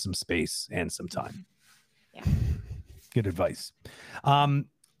yourself some space and some time. Yeah. Good advice.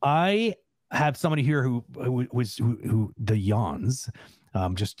 I have somebody here who the yawns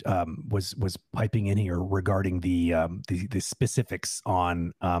was piping in here regarding the specifics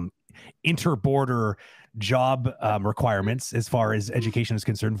on interborder job requirements as far as education is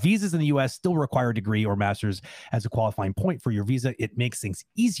concerned. Visas in the U.S. still require a degree or master's as a qualifying point for your visa. It makes things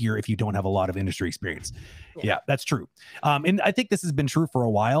easier if you don't have a lot of industry experience. Yeah, that's true. And I think this has been true for a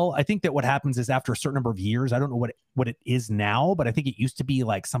while. I think that what happens is after a certain number of years, I don't know what it is now, but I think it used to be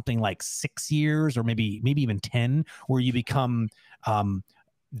like something like 6 years or maybe even 10, where you become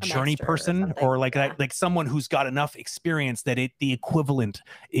journey person or like someone who's got enough experience that the equivalent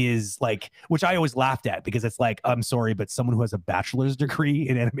is like, which I always laughed at, because it's like, I'm sorry, but someone who has a bachelor's degree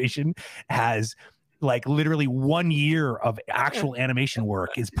in animation has like literally 1 year of actual animation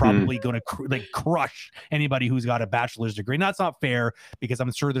work is probably going to crush anybody who's got a bachelor's degree. Now, that's not fair, because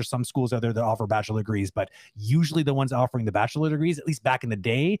I'm sure there's some schools out there that offer bachelor degrees, but usually the ones offering the bachelor degrees, at least back in the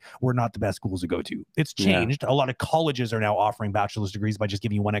day, were not the best schools to go to. It's changed. A lot of colleges are now offering bachelor's degrees by just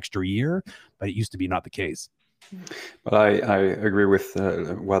giving you 1 extra year, but it used to be not the case. But I agree with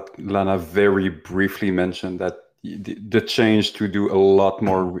what Lana very briefly mentioned, that the change to do a lot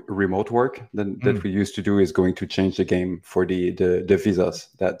more remote work than that we used to do is going to change the game for the visas.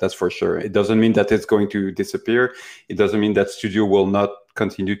 That's for sure. It doesn't mean that it's going to disappear. It doesn't mean that studio will not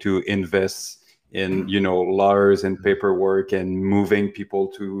continue to invest in lawyers and paperwork and moving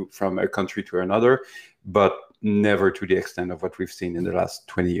people from a country to another, but never to the extent of what we've seen in the last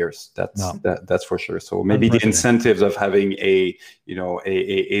 20 years. That's for sure. So maybe the incentives of having a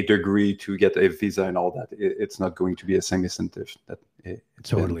degree to get a visa and all that, it's not going to be the same incentive.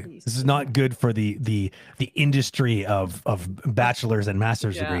 Totally. This is not good for the industry of bachelor's and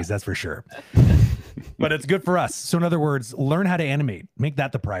master's degrees. That's for sure. But it's good for us. So in other words, learn how to animate. Make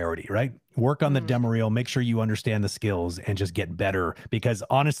that the priority, right? Work on the demo reel. Make sure you understand the skills and just get better. Because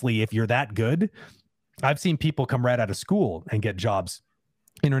honestly, if you're that good, I've seen people come right out of school and get jobs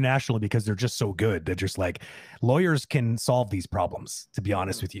internationally because they're just so good. They're just like, lawyers can solve these problems, to be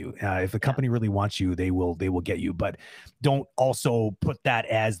honest with you. If a company really wants you, they will get you. But don't also put that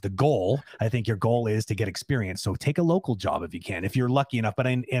as the goal. I think your goal is to get experience. So take a local job if you can, if you're lucky enough. But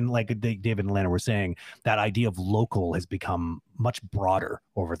and like David and Lana were saying, that idea of local has become much broader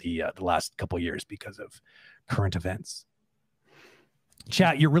over the last couple of years because of current events.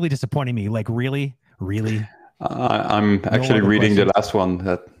 Chat, you're really disappointing me. Like, really? I'm actually reading the last one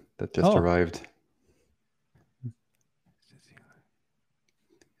that just arrived.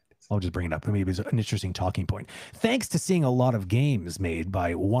 I'll just bring it up. Maybe it's an interesting talking point. Thanks to seeing a lot of games made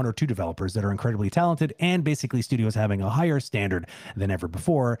by 1 or 2 developers that are incredibly talented and basically studios having a higher standard than ever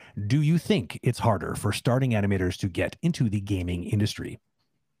before, do you think it's harder for starting animators to get into the gaming industry?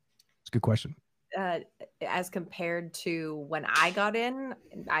 It's a good question. As compared to when I got in,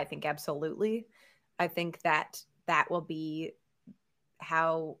 I think absolutely. I think that will be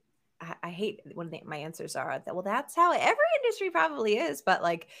how I hate when my answers are that, well, that's how every industry probably is, but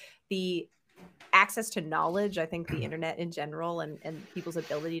like the access to knowledge, I think the internet in general and people's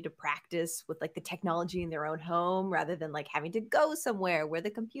ability to practice with like the technology in their own home rather than like having to go somewhere where the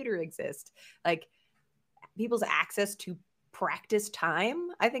computer exists, like people's access to practice time,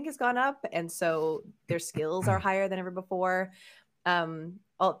 I think, has gone up. And so their skills are higher than ever before. But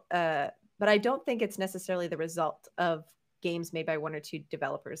I don't think it's necessarily the result of games made by one or two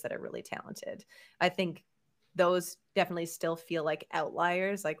developers that are really talented. I think those definitely still feel like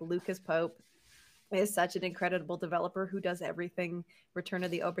outliers. Like Lucas Pope is such an incredible developer who does everything. Return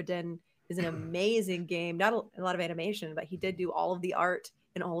of the Obra Dinn is an amazing game. Not a lot of animation, but he did do all of the art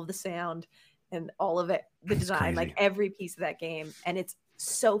and all of the sound and all of it, the design, like every piece of that game. And it's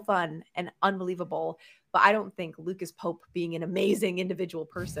so fun and unbelievable. But I don't think Lucas Pope being an amazing individual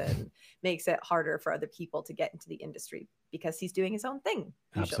person makes it harder for other people to get into the industry because he's doing his own thing.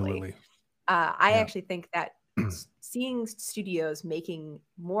 Usually. Absolutely. I actually think that seeing studios making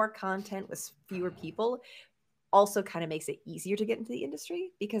more content with fewer people also kind of makes it easier to get into the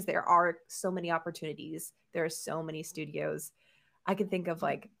industry because there are so many opportunities. There are so many studios. I can think of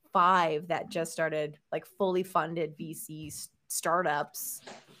like 5 that just started, like fully funded VC startups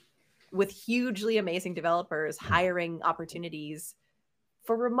with hugely amazing developers hiring opportunities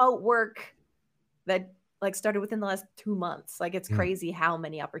for remote work that like started within the last 2 months. Like it's crazy how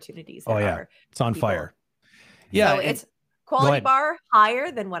many opportunities there are. It's on fire. Yeah. So it's quality bar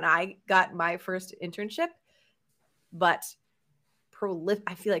higher than when I got my first internship, but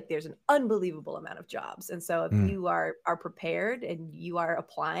I feel like there's an unbelievable amount of jobs. And so if you are prepared and you are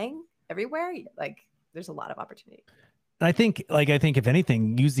applying everywhere, like there's a lot of opportunity. I think if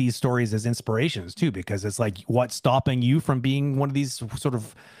anything, use these stories as inspirations too, because it's like what's stopping you from being one of these sort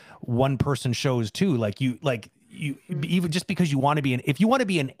of one person shows too. Like you even just because you want to be if you want to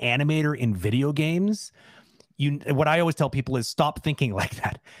be an animator in video games, what I always tell people is stop thinking like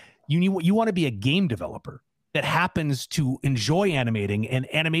that. You want to be a game developer that happens to enjoy animating, and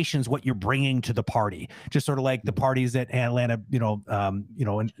animation is what you're bringing to the party. Just sort of like the parties that Lana,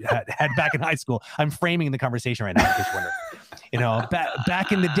 had back in high school. I'm framing the conversation right now.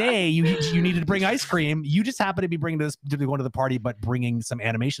 Back in the day, you needed to bring ice cream. You just happen to be bringing this to going to the party, but bringing some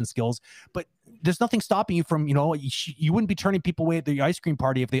animation skills. But there's nothing stopping you from, you wouldn't be turning people away at the ice cream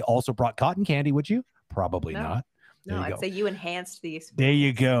party if they also brought cotton candy, would you? Probably not. No, I'd say you enhanced the experience. There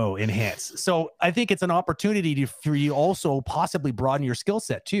you go, enhance. So I think it's an opportunity for you also possibly broaden your skill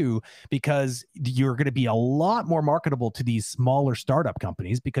set too, because you're going to be a lot more marketable to these smaller startup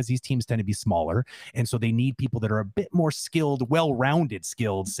companies because these teams tend to be smaller. And so they need people that are a bit more skilled, well-rounded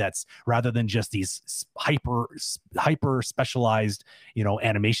skilled sets rather than just these hyper specialized,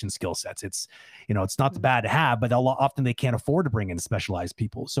 animation skill sets. It's, it's not the bad to have, but often they can't afford to bring in specialized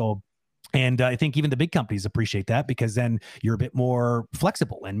people. So and I think even the big companies appreciate that because then you're a bit more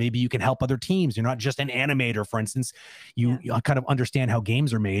flexible and maybe you can help other teams. You're not just an animator, for instance. You kind of understand how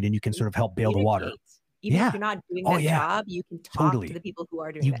games are made and you can sort of help bail the water. Even if you're not doing that job, you can talk to the people who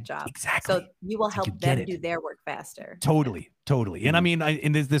are doing that job. Exactly. So you will help them do their work faster. Totally. And I mean,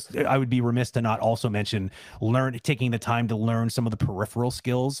 I would be remiss to not also mention taking the time to learn some of the peripheral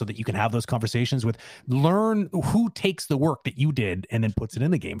skills so that you can have those conversations learn who takes the work that you did and then puts it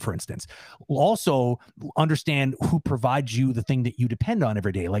in the game, for instance. Also understand who provides you the thing that you depend on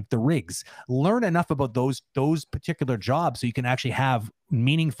every day, like the rigs. Learn enough about those particular jobs so you can actually have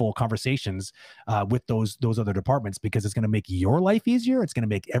meaningful conversations with those other departments, because it's going to make your life easier. It's going to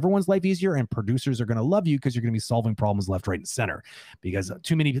make everyone's life easier, and producers are going to love you because you're going to be solving problems left, right, and center. Because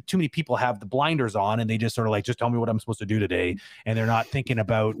too many people have the blinders on and they just sort of like, just tell me what I'm supposed to do today, and they're not thinking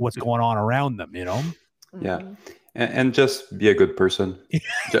about what's going on around them. Yeah. And just be a good person.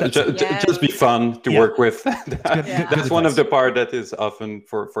 Just be fun to work with. That's one of the part that is often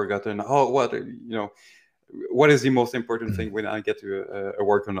forgotten. What is the most important thing when I get to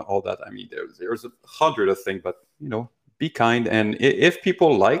work on all that? I mean, there's 100 of things, but be kind, and if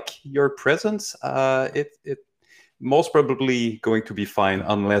people like your presence, it most probably going to be fine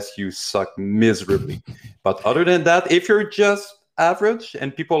unless you suck miserably. But other than that, if you're just average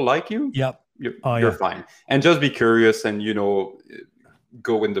and people like you, you're fine. And just be curious and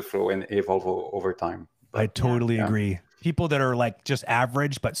go in the flow and evolve over time. I totally agree. People that are like just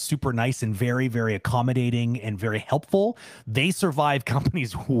average, but super nice and very, very accommodating and very helpful, they survive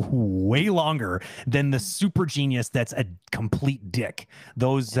companies way longer than the super genius that's a complete dick.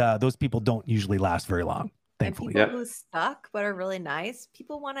 Those people don't usually last very long, thankfully. And people who suck but are really nice,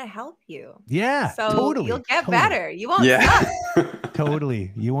 people want to help you. Yeah, so totally. You'll get better. You won't suck.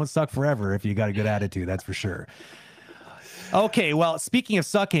 Totally. You won't suck forever if you got a good attitude, that's for sure. Okay, well, speaking of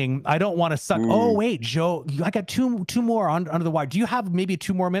sucking, I don't want to suck. Ooh. Oh, wait, Joe, I got two more under the wire. Do you have maybe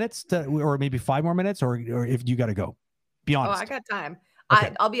 2 more minutes or maybe 5 more minutes, or if you got to go? Be honest. Oh, I got time.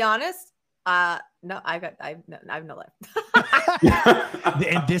 Okay. I'll be honest. No, I have no life.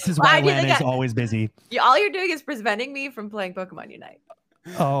 And this is why Lana is always busy. All you're doing is preventing me from playing Pokemon Unite.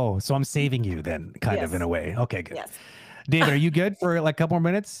 Oh, so I'm saving you then, kind of in a way. Okay, good. Yes. David, are you good for like a couple more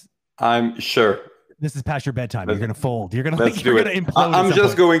minutes? I'm sure. This is past your bedtime. You're gonna fold. You're gonna implode. I'm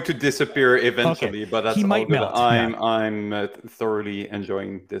just going to disappear eventually, but that's he might all good. melt. I'm thoroughly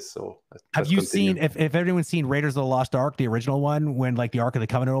enjoying this. So have you seen if everyone's seen Raiders of the Lost Ark, the original one, when like the Ark of the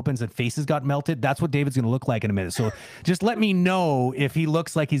Covenant opens and faces got melted? That's what David's gonna look like in a minute. So just let me know if he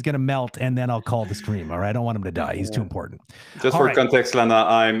looks like he's gonna melt, and then I'll call the stream. All right, I don't want him to die. He's too important. Just for context, Lana,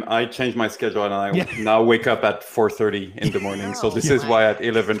 I changed my schedule and I now wake up at 4:30 in the morning. So this is why at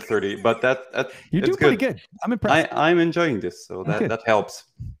 11:30. But you're doing pretty good. I'm impressed. I'm enjoying this, so that helps.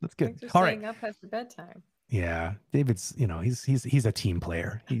 That's good. Thanks for staying up after bedtime. Yeah, David's, he's a team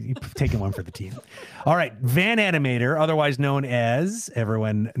player. He's taking one for the team. All right, Van Animator, otherwise known as,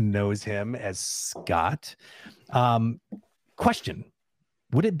 everyone knows him as Scott. Question: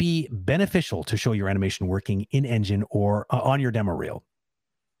 would it be beneficial to show your animation working in engine or on your demo reel?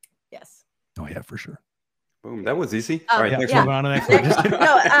 Yes. Oh yeah, for sure. Boom, that was easy. All right, next one. On to the next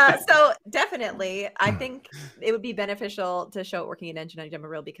one. So definitely, I think it would be beneficial to show it working in engine on your demo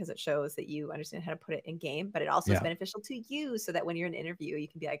reel because it shows that you understand how to put it in game, but it also is beneficial to you so that when you're in an interview, you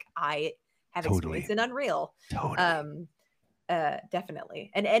can be like, I have experience in Unreal.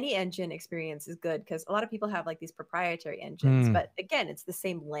 Definitely. And any engine experience is good because a lot of people have like these proprietary engines, but again, it's the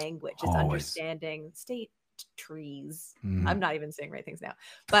same language. It's understanding state trees. I'm not even saying right things now,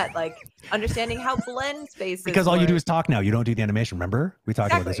 but like understanding how blend spaces because all you do is talk now. You don't do the animation. Remember we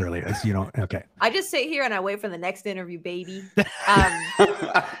talked about this earlier. Okay. I just sit here and I wait for the next interview, baby.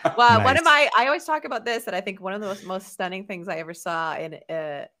 Well, one of I always talk about this, that I think one of the most stunning things I ever saw in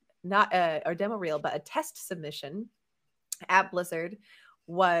not a demo reel, but a test submission at Blizzard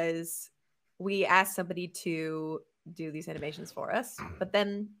was we asked somebody to do these animations for us, but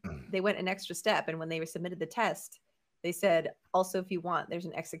then they went an extra step, and when they submitted the test, they said, also, if you want, there's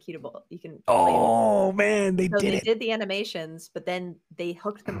an executable you can man, they did the animations, but then they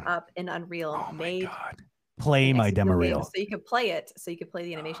hooked them up in Unreal and made play my demo reel so you could play it, so you could play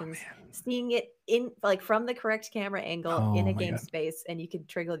the animations, seeing it in like from the correct camera angle in a game space, and you could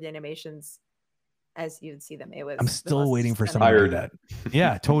trigger the animations as you would see them. I'm still waiting for someone to do that.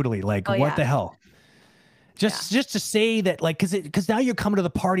 Yeah, totally. Like what the hell? Just to say that, like, because now you're coming to the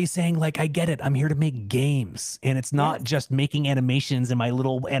party saying, like, I get it. I'm here to make games, and it's not just making animations in my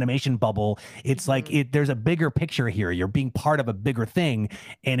little animation bubble. It's like there's a bigger picture here. You're being part of a bigger thing,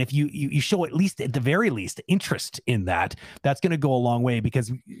 and if you show at the very least interest in that, that's going to go a long way.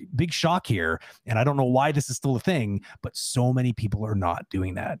 Because big shock here, and I don't know why this is still a thing, but so many people are not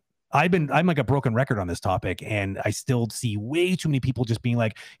doing that. I'm like a broken record on this topic, and I still see way too many people just being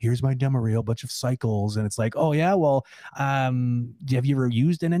like, here's my demo reel, bunch of cycles. And it's like, oh yeah, well, have you ever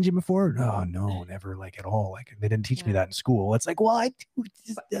used an engine before? Oh no, never, like at all. Like they didn't teach me that in school. It's like, well, I do.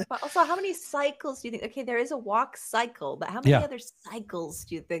 But also, how many cycles do you think? Okay, there is a walk cycle, but how many other cycles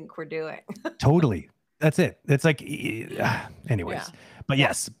do you think we're doing? Totally. That's it. It's like, anyways. But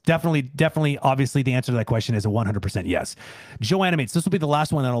yes, definitely. Obviously, the answer to that question is a 100% yes. Joe Animates. This will be the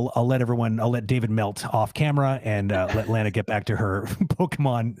last one. I'll let David melt off camera and let Lana get back to her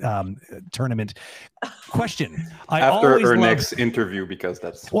Pokemon tournament question. After her next interview, because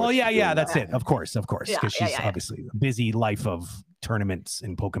that's that's it. Of course, because she's obviously a busy life of tournaments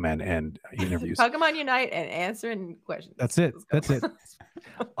in Pokemon and interviews. Pokemon Unite and answering questions. That's it.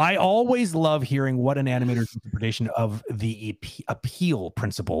 I always love hearing what an animator's interpretation of the appeal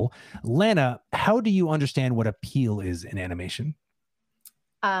principle. Lana, how do you understand what appeal is in animation?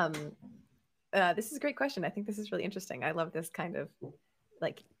 This is a great question. I think this is really interesting. I love this kind of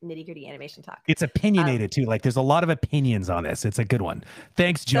like nitty-gritty animation talk. It's opinionated too. Like there's a lot of opinions on this. It's a good one.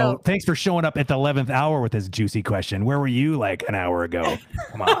 Thanks, Joe. Thanks for showing up at the 11th hour with this juicy question. Where were you like an hour ago?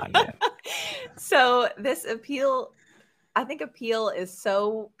 Come on. Man. So this appeal, I think appeal is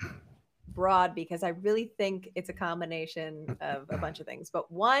so broad because I really think it's a combination of a bunch of things.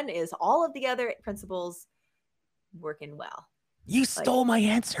 But one is all of the other principles working well. You stole my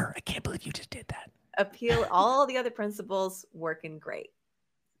answer. I can't believe you just did that. Appeal, all the other principles working great,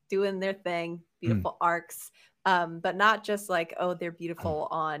 doing their thing, beautiful arcs, but not just like, oh, they're beautiful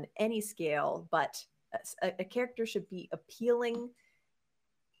on any scale, but a character should be appealing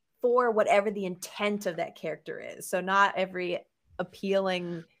for whatever the intent of that character is. So not every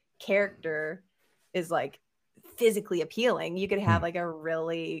appealing character is like physically appealing. You could have like a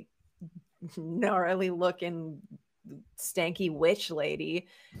really gnarly looking stanky witch lady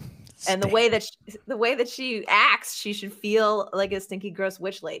And the way that she acts, she should feel like a stinky, gross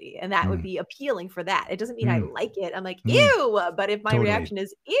witch lady, and that would be appealing for that. It doesn't mean I like it. I'm like, ew, but if my reaction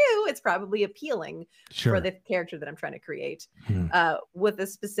is ew, it's probably appealing for the character that I'm trying to create. With a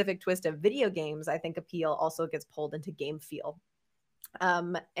specific twist of video games, I think appeal also gets pulled into game feel,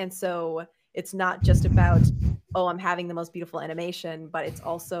 and so it's not just about I'm having the most beautiful animation, but it's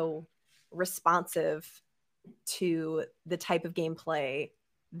also responsive to the type of gameplay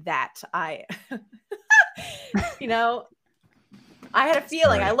that I, I had a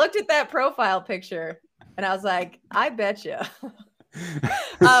feeling. I looked at that profile picture and I was like, I bet you.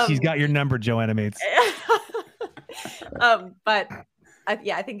 She's got your number, Joanna Mates. But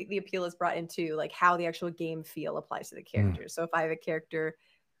I think the appeal is brought into like how the actual game feel applies to the character. So if I have a character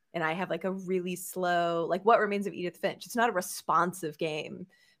and I have like a really slow, like What Remains of Edith Finch, it's not a responsive game,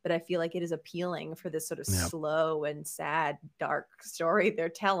 but I feel like it is appealing for this sort of slow and sad, dark story they're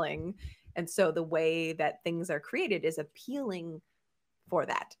telling. And so the way that things are created is appealing for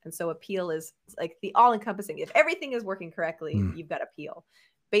that. And so appeal is like the all-encompassing. If everything is working correctly, you've got appeal.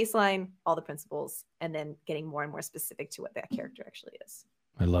 Baseline, all the principles, and then getting more and more specific to what that character actually is.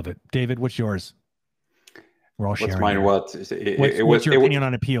 I love it. David, what's yours? We're all sharing. What's mine? What's your opinion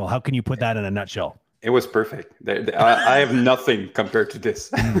on appeal? How can you put that in a nutshell? It was perfect. I have nothing compared to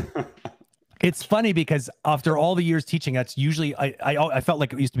this. It's funny because after all the years teaching, that's usually I felt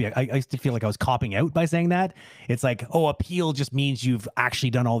like it used to be. I used to feel like I was copping out by saying that. It's like, appeal just means you've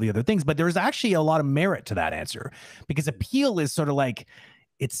actually done all the other things. But there's actually a lot of merit to that answer, because appeal is sort of like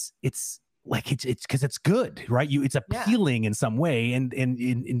it's like it's because it's good, right? It's appealing in some way, and in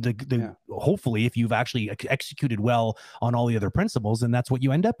the hopefully, if you've actually executed well on all the other principles, and that's what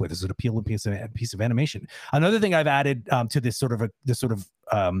you end up with, is an appealing piece of animation. Another thing I've added to this sort of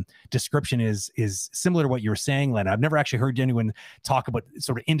description is similar to what you were saying, Lana. I've never actually heard anyone talk about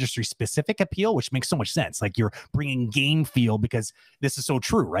sort of industry specific appeal, which makes so much sense. Like you're bringing game feel, because this is so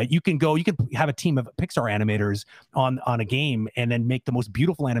true, right? You can have a team of Pixar animators on a game and then make the most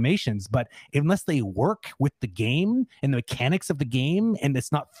beautiful animations, but unless they work with the game and the mechanics of the game, and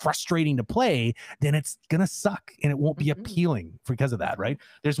it's not frustrating to play, then it's gonna suck and it won't be appealing because of that, right?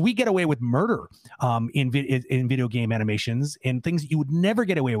 We get away with murder in video game animations and things that you would never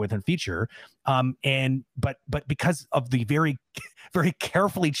get away with in feature, but because of the very very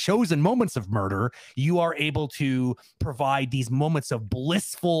carefully chosen moments of murder, you are able to provide these moments of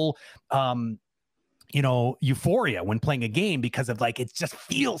blissful euphoria when playing a game, because of like, it just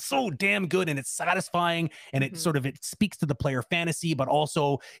feels so damn good and it's satisfying, and it speaks to the player fantasy, but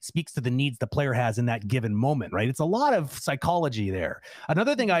also speaks to the needs the player has in that given moment, right? It's a lot of psychology there.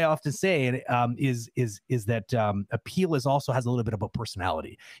 Another thing I often say is that appeal also has a little bit of a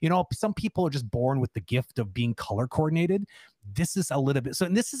personality. Some people are just born with the gift of being color coordinated. This is a little bit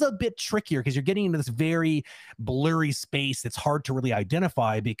and this is a bit trickier, because you're getting into this very blurry space that's hard to really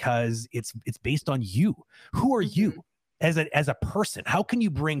identify, because it's based on you. Who are you as a person? How can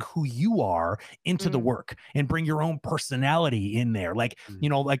you bring who you are into the work and bring your own personality in there? Like,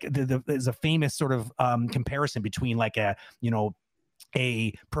 like there's a famous sort of comparison between like a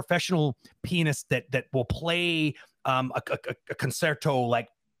professional pianist that will play a concerto like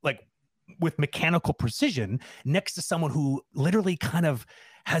with mechanical precision, next to someone who literally kind of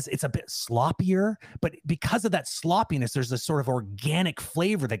it's a bit sloppier, but because of that sloppiness, there's a sort of organic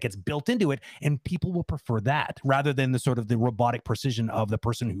flavor that gets built into it, and people will prefer that rather than the sort of the robotic precision of the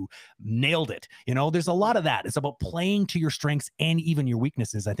person who nailed it. There's a lot of that. It's about playing to your strengths and even your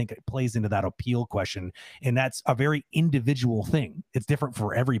weaknesses. I think it plays into that appeal question, and that's a very individual thing. It's different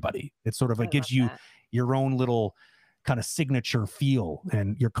for everybody. It's sort of like gives you your own little kind of signature feel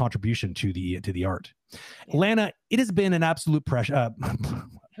and your contribution to the art. Lana, it has been an absolute pressure.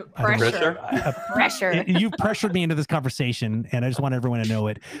 You've pressured me into this conversation, and I just want everyone to know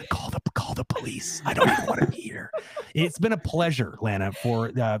it. Call the police. I don't even want to be here. It's been a pleasure, Lana,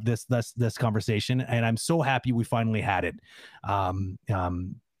 for this conversation, and I'm so happy we finally had it.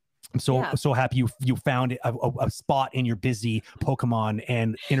 I'm so happy you found a spot in your busy Pokemon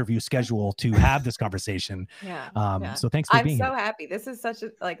and interview schedule to have this conversation. So thanks for being here. I'm so happy. This is such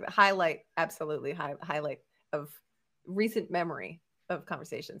a highlight, absolutely highlight of recent memory of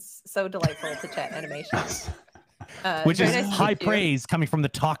conversations. So delightful to chat animation. Which is nice high praise coming from the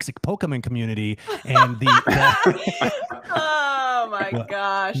toxic Pokemon community and oh my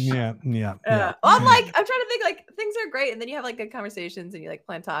gosh. Yeah. Well, I'm trying to think, like, things are great, and then you have like good conversations and you like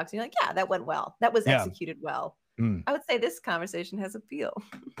plan talks and you're like, yeah, that went well. That was executed well. I would say this conversation has appeal.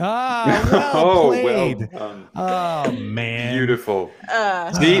 Well played. Well Oh man, beautiful.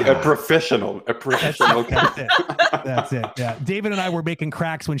 See, a professional. That's it. Yeah, David and I were making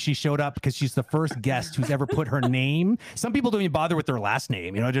cracks when she showed up because she's the first guest who's ever put her name. Some people don't even bother with their last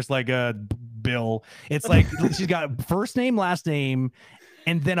name, just like Bill. It's like she's got first name, last name,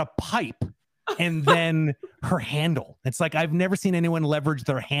 and then a pipe. And then her handle. It's like I've never seen anyone leverage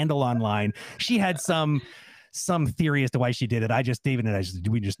their handle online. She had some theory as to why she did it. David and I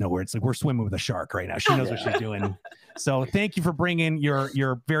we just know where it's like we're swimming with a shark right now. She knows what she's doing. So thank you for bringing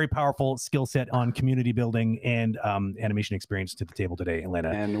your very powerful skill set on community building and animation experience to the table today,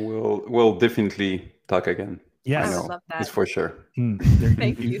 Lana. And we'll definitely talk again. Yes, I would love that. It's for sure.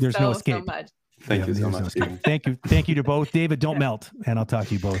 Thank you there's no escape. so much. Thank you so much. Thank you to both. David, don't melt, and I'll talk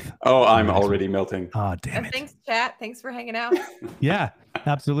to you both. Oh, I'm already melting. Oh, damn And it. thanks, chat. Thanks for hanging out. Yeah,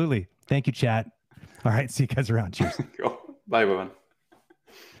 absolutely. Thank you, chat. All right, see you guys around. Cheers. Bye, everyone.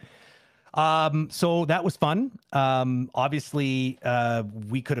 So that was fun. Obviously,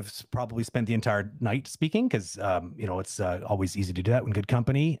 we could have probably spent the entire night speaking because, it's always easy to do that when good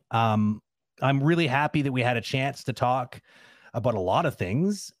company. I'm really happy that we had a chance to talk about a lot of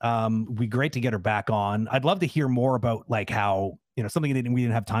things. It'd be great to get her back on. I'd love to hear more about like how, something that we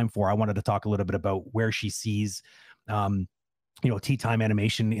didn't have time for. I wanted to talk a little bit about where she sees, tea time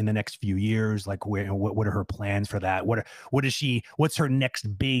animation in the next few years. Like what are her plans for that? What's her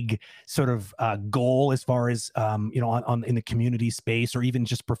next big sort of goal as far as, in the community space or even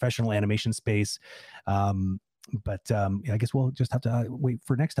just professional animation space. But I guess we'll just have to wait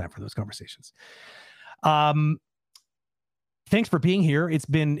for next time for those conversations. Thanks for being here.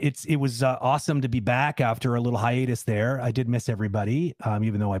 It was awesome to be back after a little hiatus there. I did miss everybody,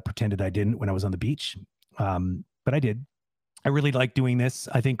 even though I pretended I didn't when I was on the beach. But I did. I really like doing this.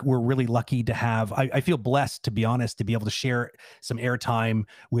 I think we're really lucky to have. I feel blessed, to be honest, to be able to share some airtime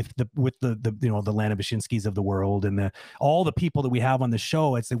with the Lana Bachynskis of the world and all the people that we have on the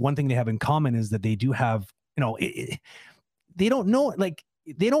show. It's the one thing they have in common is that they do have. They don't know, like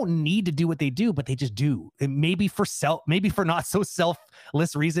they don't need to do what they do, but they just do. And maybe for not so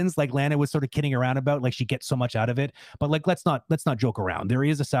selfless reasons, like Lana was sort of kidding around about, like she gets so much out of it. But like, let's not joke around. There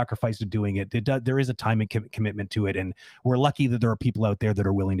is a sacrifice to doing it. There is a time and commitment to it, and we're lucky that there are people out there that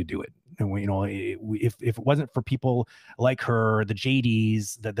are willing to do it. And if it wasn't for people like her, the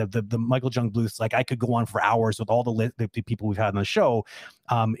JDs, the Michael Jung Bluths, like I could go on for hours with all the people we've had on the show.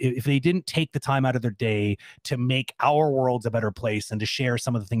 If they didn't take the time out of their day to make our worlds a better place and to share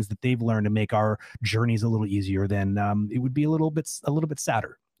some of the things that they've learned to make our journeys a little easier, then it would be a little bit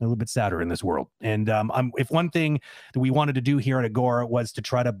sadder. A little bit sadder in this world. And if one thing that we wanted to do here at Agora was to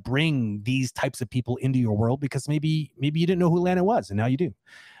try to bring these types of people into your world, because maybe you didn't know who Lana was, and now you do.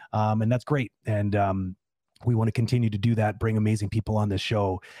 And that's great. And we want to continue to do that, bring amazing people on this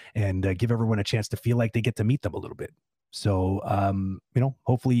show and give everyone a chance to feel like they get to meet them a little bit. So,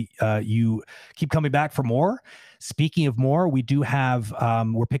 hopefully you keep coming back for more. Speaking of more, we do have,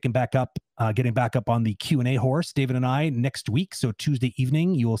 we're picking back up, getting back up on the Q&A horse, David and I, next week. So Tuesday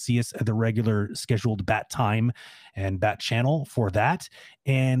evening, you will see us at the regular scheduled bat time and bat channel for that.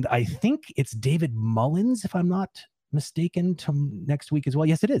 And I think it's David Mullins, if I'm not mistaken, to next week as well.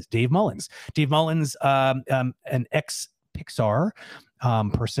 Yes, it is Dave Mullins. Dave Mullins, an ex-Pixar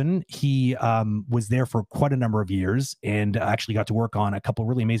person. He was there for quite a number of years and actually got to work on a couple of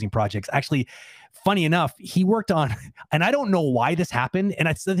really amazing projects. Actually, funny enough, he worked on, and I don't know why this happened, and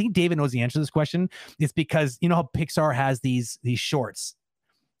I think David knows the answer to this question. It's because you know how Pixar has these shorts.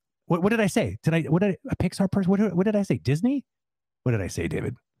 What did I say? A Pixar person? What did I say? Disney? What did I say,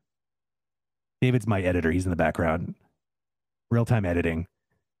 David? David's my editor. He's in the background. Real-time editing.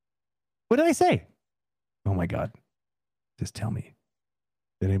 What did I say? Oh my God. Just tell me.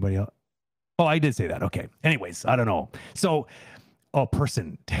 Did anybody else? Oh, I did say that. Okay. Anyways, I don't know. So,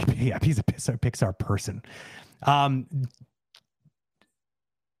 person. Yeah, he's a Pixar person.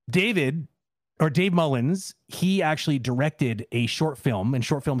 Dave Mullins, he actually directed a short film, and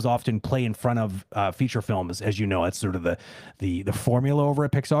short films often play in front of feature films, as you know. It's sort of the formula over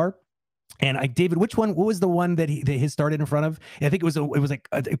at Pixar. And David, what was the one that he started in front of? I think it was like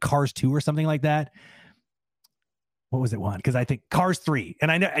Cars 2 or something like that. What was it one? Because I think Cars 3. And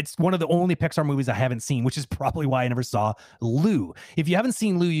I know it's one of the only Pixar movies I haven't seen, which is probably why I never saw Lou. If you haven't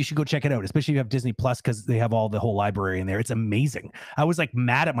seen Lou, you should go check it out, especially if you have Disney Plus, because they have the whole library in there. It's amazing. I was like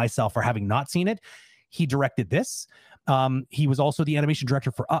mad at myself for having not seen it. He directed this. He was also the animation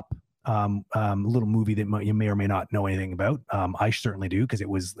director for Up. little movie that you may or may not know anything about. I certainly do, because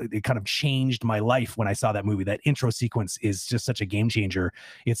it kind of changed my life when I saw that movie. That intro sequence is just such a game changer.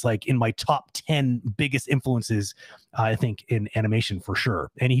 It's like in my top 10 biggest influences, I think, in animation for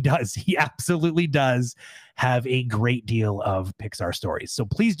sure. And he absolutely does have a great deal of Pixar stories. So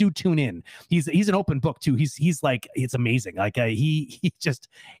please do tune in. He's an open book too. He's like, it's amazing. Like he just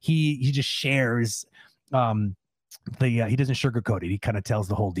shares, he doesn't sugarcoat it. He kind of tells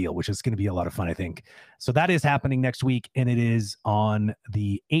the whole deal, which is going to be a lot of fun, I think. So that is happening next week, and it is on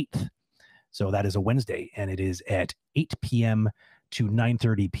the 8th. So that is a Wednesday, and it is at 8 p.m. to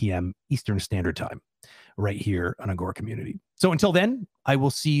 9:30 p.m. Eastern Standard Time, right here on Agora Community. So until then, I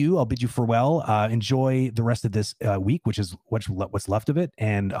will see you. I'll bid you farewell. Enjoy the rest of this week, which is what's left of it,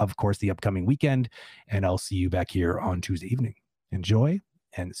 and of course the upcoming weekend. And I'll see you back here on Tuesday evening. Enjoy,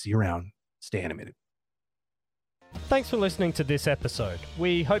 and see you around. Stay animated. Thanks for listening to this episode.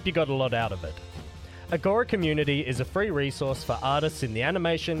 We hope you got a lot out of it. Agora Community is a free resource for artists in the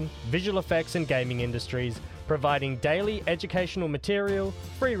animation, visual effects and gaming industries, providing daily educational material,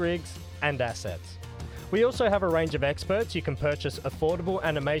 free rigs, and assets. We also have a range of experts you can purchase affordable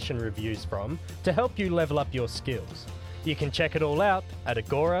animation reviews from to help you level up your skills. You can check it all out at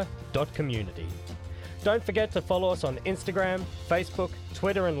agora.community. Don't forget to follow us on Instagram, Facebook,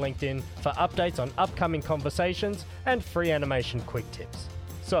 Twitter and LinkedIn for updates on upcoming conversations and free animation quick tips.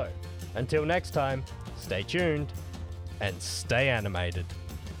 So, until next time, stay tuned and stay animated.